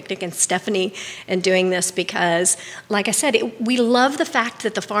CVille Picnic and Stephanie and doing this because, like I said, we love the fact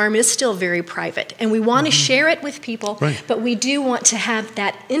that the farm is still very private and we want to share it with people, but we do want to have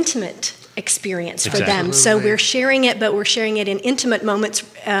that intimate experience for them. So we're sharing it, but we're sharing it in intimate moments,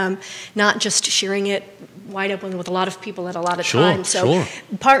 not just sharing it wide open with a lot of people at a lot of times. So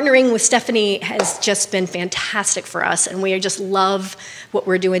partnering with Stephanie has just been fantastic for us, and we just love what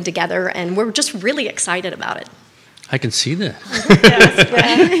we're doing together, and we're just really excited about it. I can see that.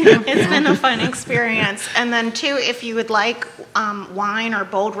 It's been a fun experience. And then, too, if you would like wine or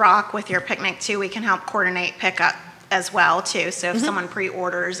Bold Rock with your picnic, too, we can help coordinate pickup as well, too. So if someone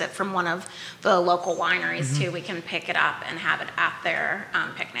pre-orders it from one of the local wineries, too, we can pick it up and have it at their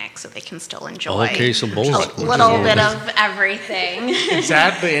picnic so they can still enjoy so Bold Rock. a little bit of everything.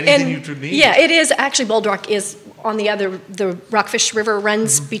 Exactly, anything you could need. Yeah, it is. Actually, Bold Rock is on the Rockfish River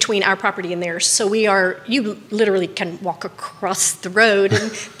runs between our property and theirs. So you literally can walk across the road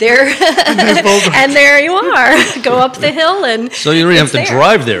and there, and there you are. Go up the hill and so you don't even have to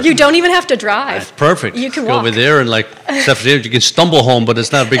drive there. You don't even have to drive. That's perfect. You can go walk over there and like Stephanie, you can stumble home, but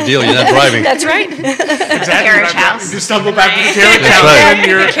it's not a big deal. You're not driving. That's right. Exactly. Carriage house. You stumble back to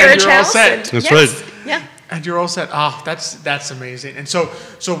the carriage house and you're all set. That's right. Yeah. And you're all set. Oh, that's amazing. And so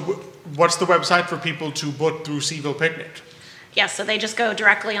what's the website for people to book through CVille Picnic? Yes, so they just go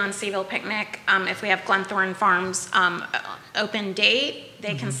directly on CVille Picnic. If we have Glenthorne Farms open date,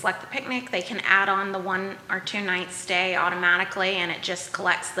 they can select the picnic. They can add on the 1 or 2 night stay automatically, and it just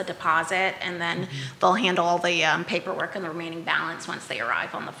collects the deposit, and then they'll handle all the paperwork and the remaining balance once they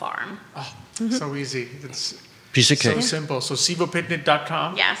arrive on the farm. Oh, so easy. It's piece of cake. So simple. So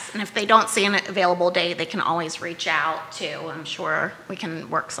CVillePicnic.com? Yes, and if they don't see an available date, they can always reach out too. I'm sure we can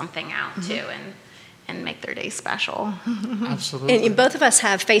work something out too and make their day special. Absolutely. And both of us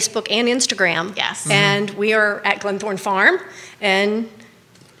have Facebook and Instagram. Yes. And we are at Glenthorne Farm, and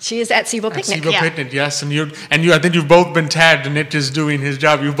she is at CVille Picnic. CVille Picnic, yes. And you, I think you've both been tagged, and Nick is doing his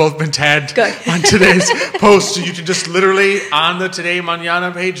job. You've both been tagged on today's post. So you can just literally, on the Today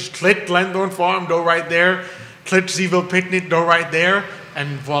Mañana page, click Glenthorne Farm, go right there. Click CVille Picnic, go right there, and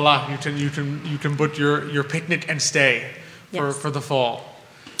voila, you can book your picnic and stay for the fall.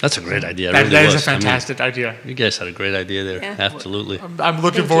 That's a great idea. That is a fantastic idea. You guys had a great idea there. Yeah. Absolutely. I'm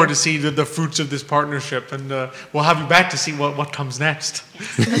looking forward to see the fruits of this partnership, and we'll have you back to see what comes next.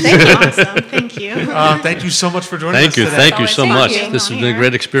 Thank you. Awesome. Thank you. Thank you so much for joining us today. Thank you so much. This has been a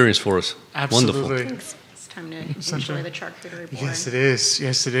great experience for us. Absolutely. Wonderful. It's time to enjoy the charcuterie board. Yes, it is.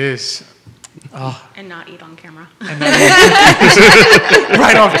 Yes, it is. And not eat on camera.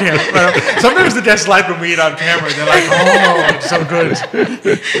 Right off camera. Sometimes the guests like when we eat on camera. They're like, oh, it's so good.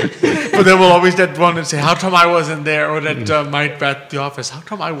 But then we'll always get one and say, how come I wasn't there? Or that Mike at the office, how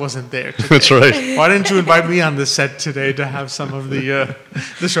come I wasn't there today? That's right. Why didn't you invite me on the set today to have some of the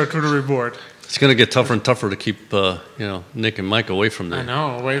charcuterie board? It's going to get tougher and tougher to keep, Nick and Mike away from there. I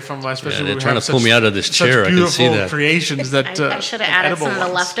know, away from, especially Yeah, when they're we trying have to pull me out of this chair. I can see beautiful that. creations that I should have added some of the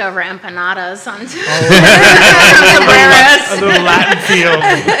leftover empanadas onto a little Latin feel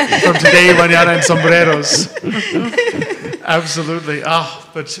from today, mañana, and sombreros. Absolutely.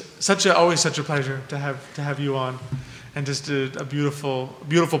 But always such a pleasure to have you on, and just a beautiful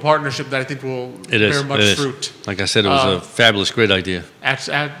partnership that I think will bear much fruit. Like I said, it was a fabulous, great idea.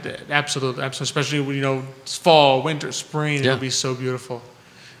 Absolutely, especially when it's fall, winter, spring. It'll be so beautiful,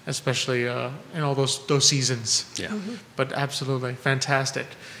 especially in all those seasons. Yeah. Mm-hmm. But absolutely fantastic.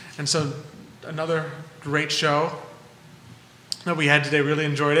 And so another great show that we had today. Really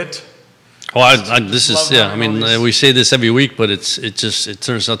enjoyed it. We say this every week, but it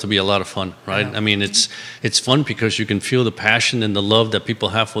turns out to be a lot of fun, right? Yeah. I mean, it's fun because you can feel the passion and the love that people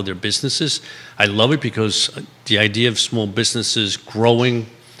have for their businesses. I love it because the idea of small businesses growing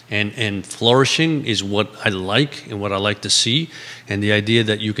and flourishing is what I like and what I like to see. And the idea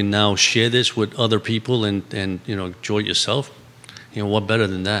that you can now share this with other people and enjoy it yourself, what better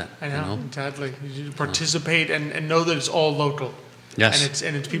than that? I know, exactly. You participate and know that it's all local. Yes.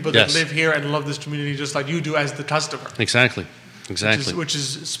 And it's people that live here and love this community just like you do as the customer. Exactly. Which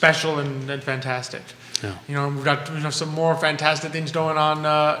is special and fantastic. Yeah. We have some more fantastic things going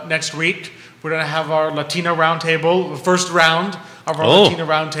on next week. We're going to have our Latina Roundtable, the first round of our Latina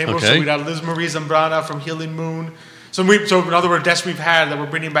Roundtable. Okay. So we got Liz Marie Zambrana from Healing Moon. So in other words, guests we've had that we're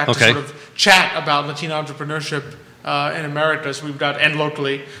bringing back to sort of chat about Latina entrepreneurship in America. So we've got, and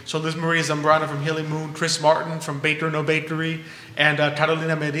locally. So Liz Marie Zambrana from Healing Moon, Chris Martin from Baker No Bakery, and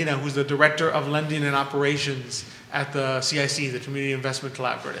Carolina Medina, who's the Director of Lending and Operations at the CIC, the Community Investment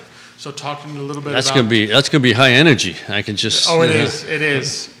Collaborative. So talking a little bit that's about... That's gonna be high energy. I can just... Oh, it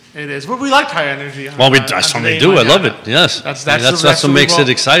is. But we like high energy. That's what they do. I love it. Yes. That's what makes it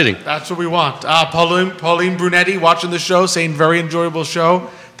exciting. That's what we want. Pauline Brunetti watching the show, saying very enjoyable show.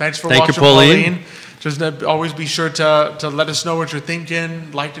 Thanks for watching, Pauline. Just always be sure to let us know what you're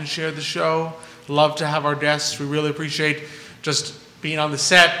thinking. Like and share the show. Love to have our guests. We really appreciate just being on the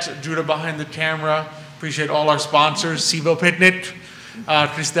set, Judah behind the camera. Appreciate all our sponsors, CVille Picnic,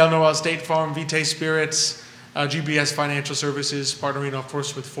 Cristel, Noel, State Farm, Vitae Spirits, GBS Financial Services, partnering, of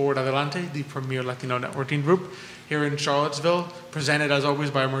course, with Forward Adelante, the premier Latino networking group here in Charlottesville, presented, as always,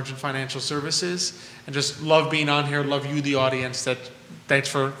 by Emergent Financial Services. And just love being on here, love you, the audience. Thanks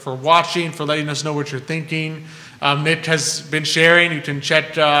for watching, for letting us know what you're thinking. Nick has been sharing. You can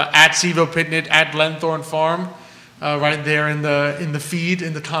check at CVille Picnic, at Glenthorne Farm, right there in the feed,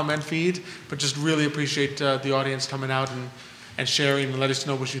 in the comment feed. But just really appreciate the audience coming out and sharing and let us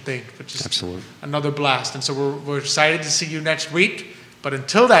know what you think. But just absolutely another blast. And so we're excited to see you next week. But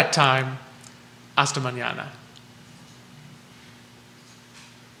until that time, hasta mañana.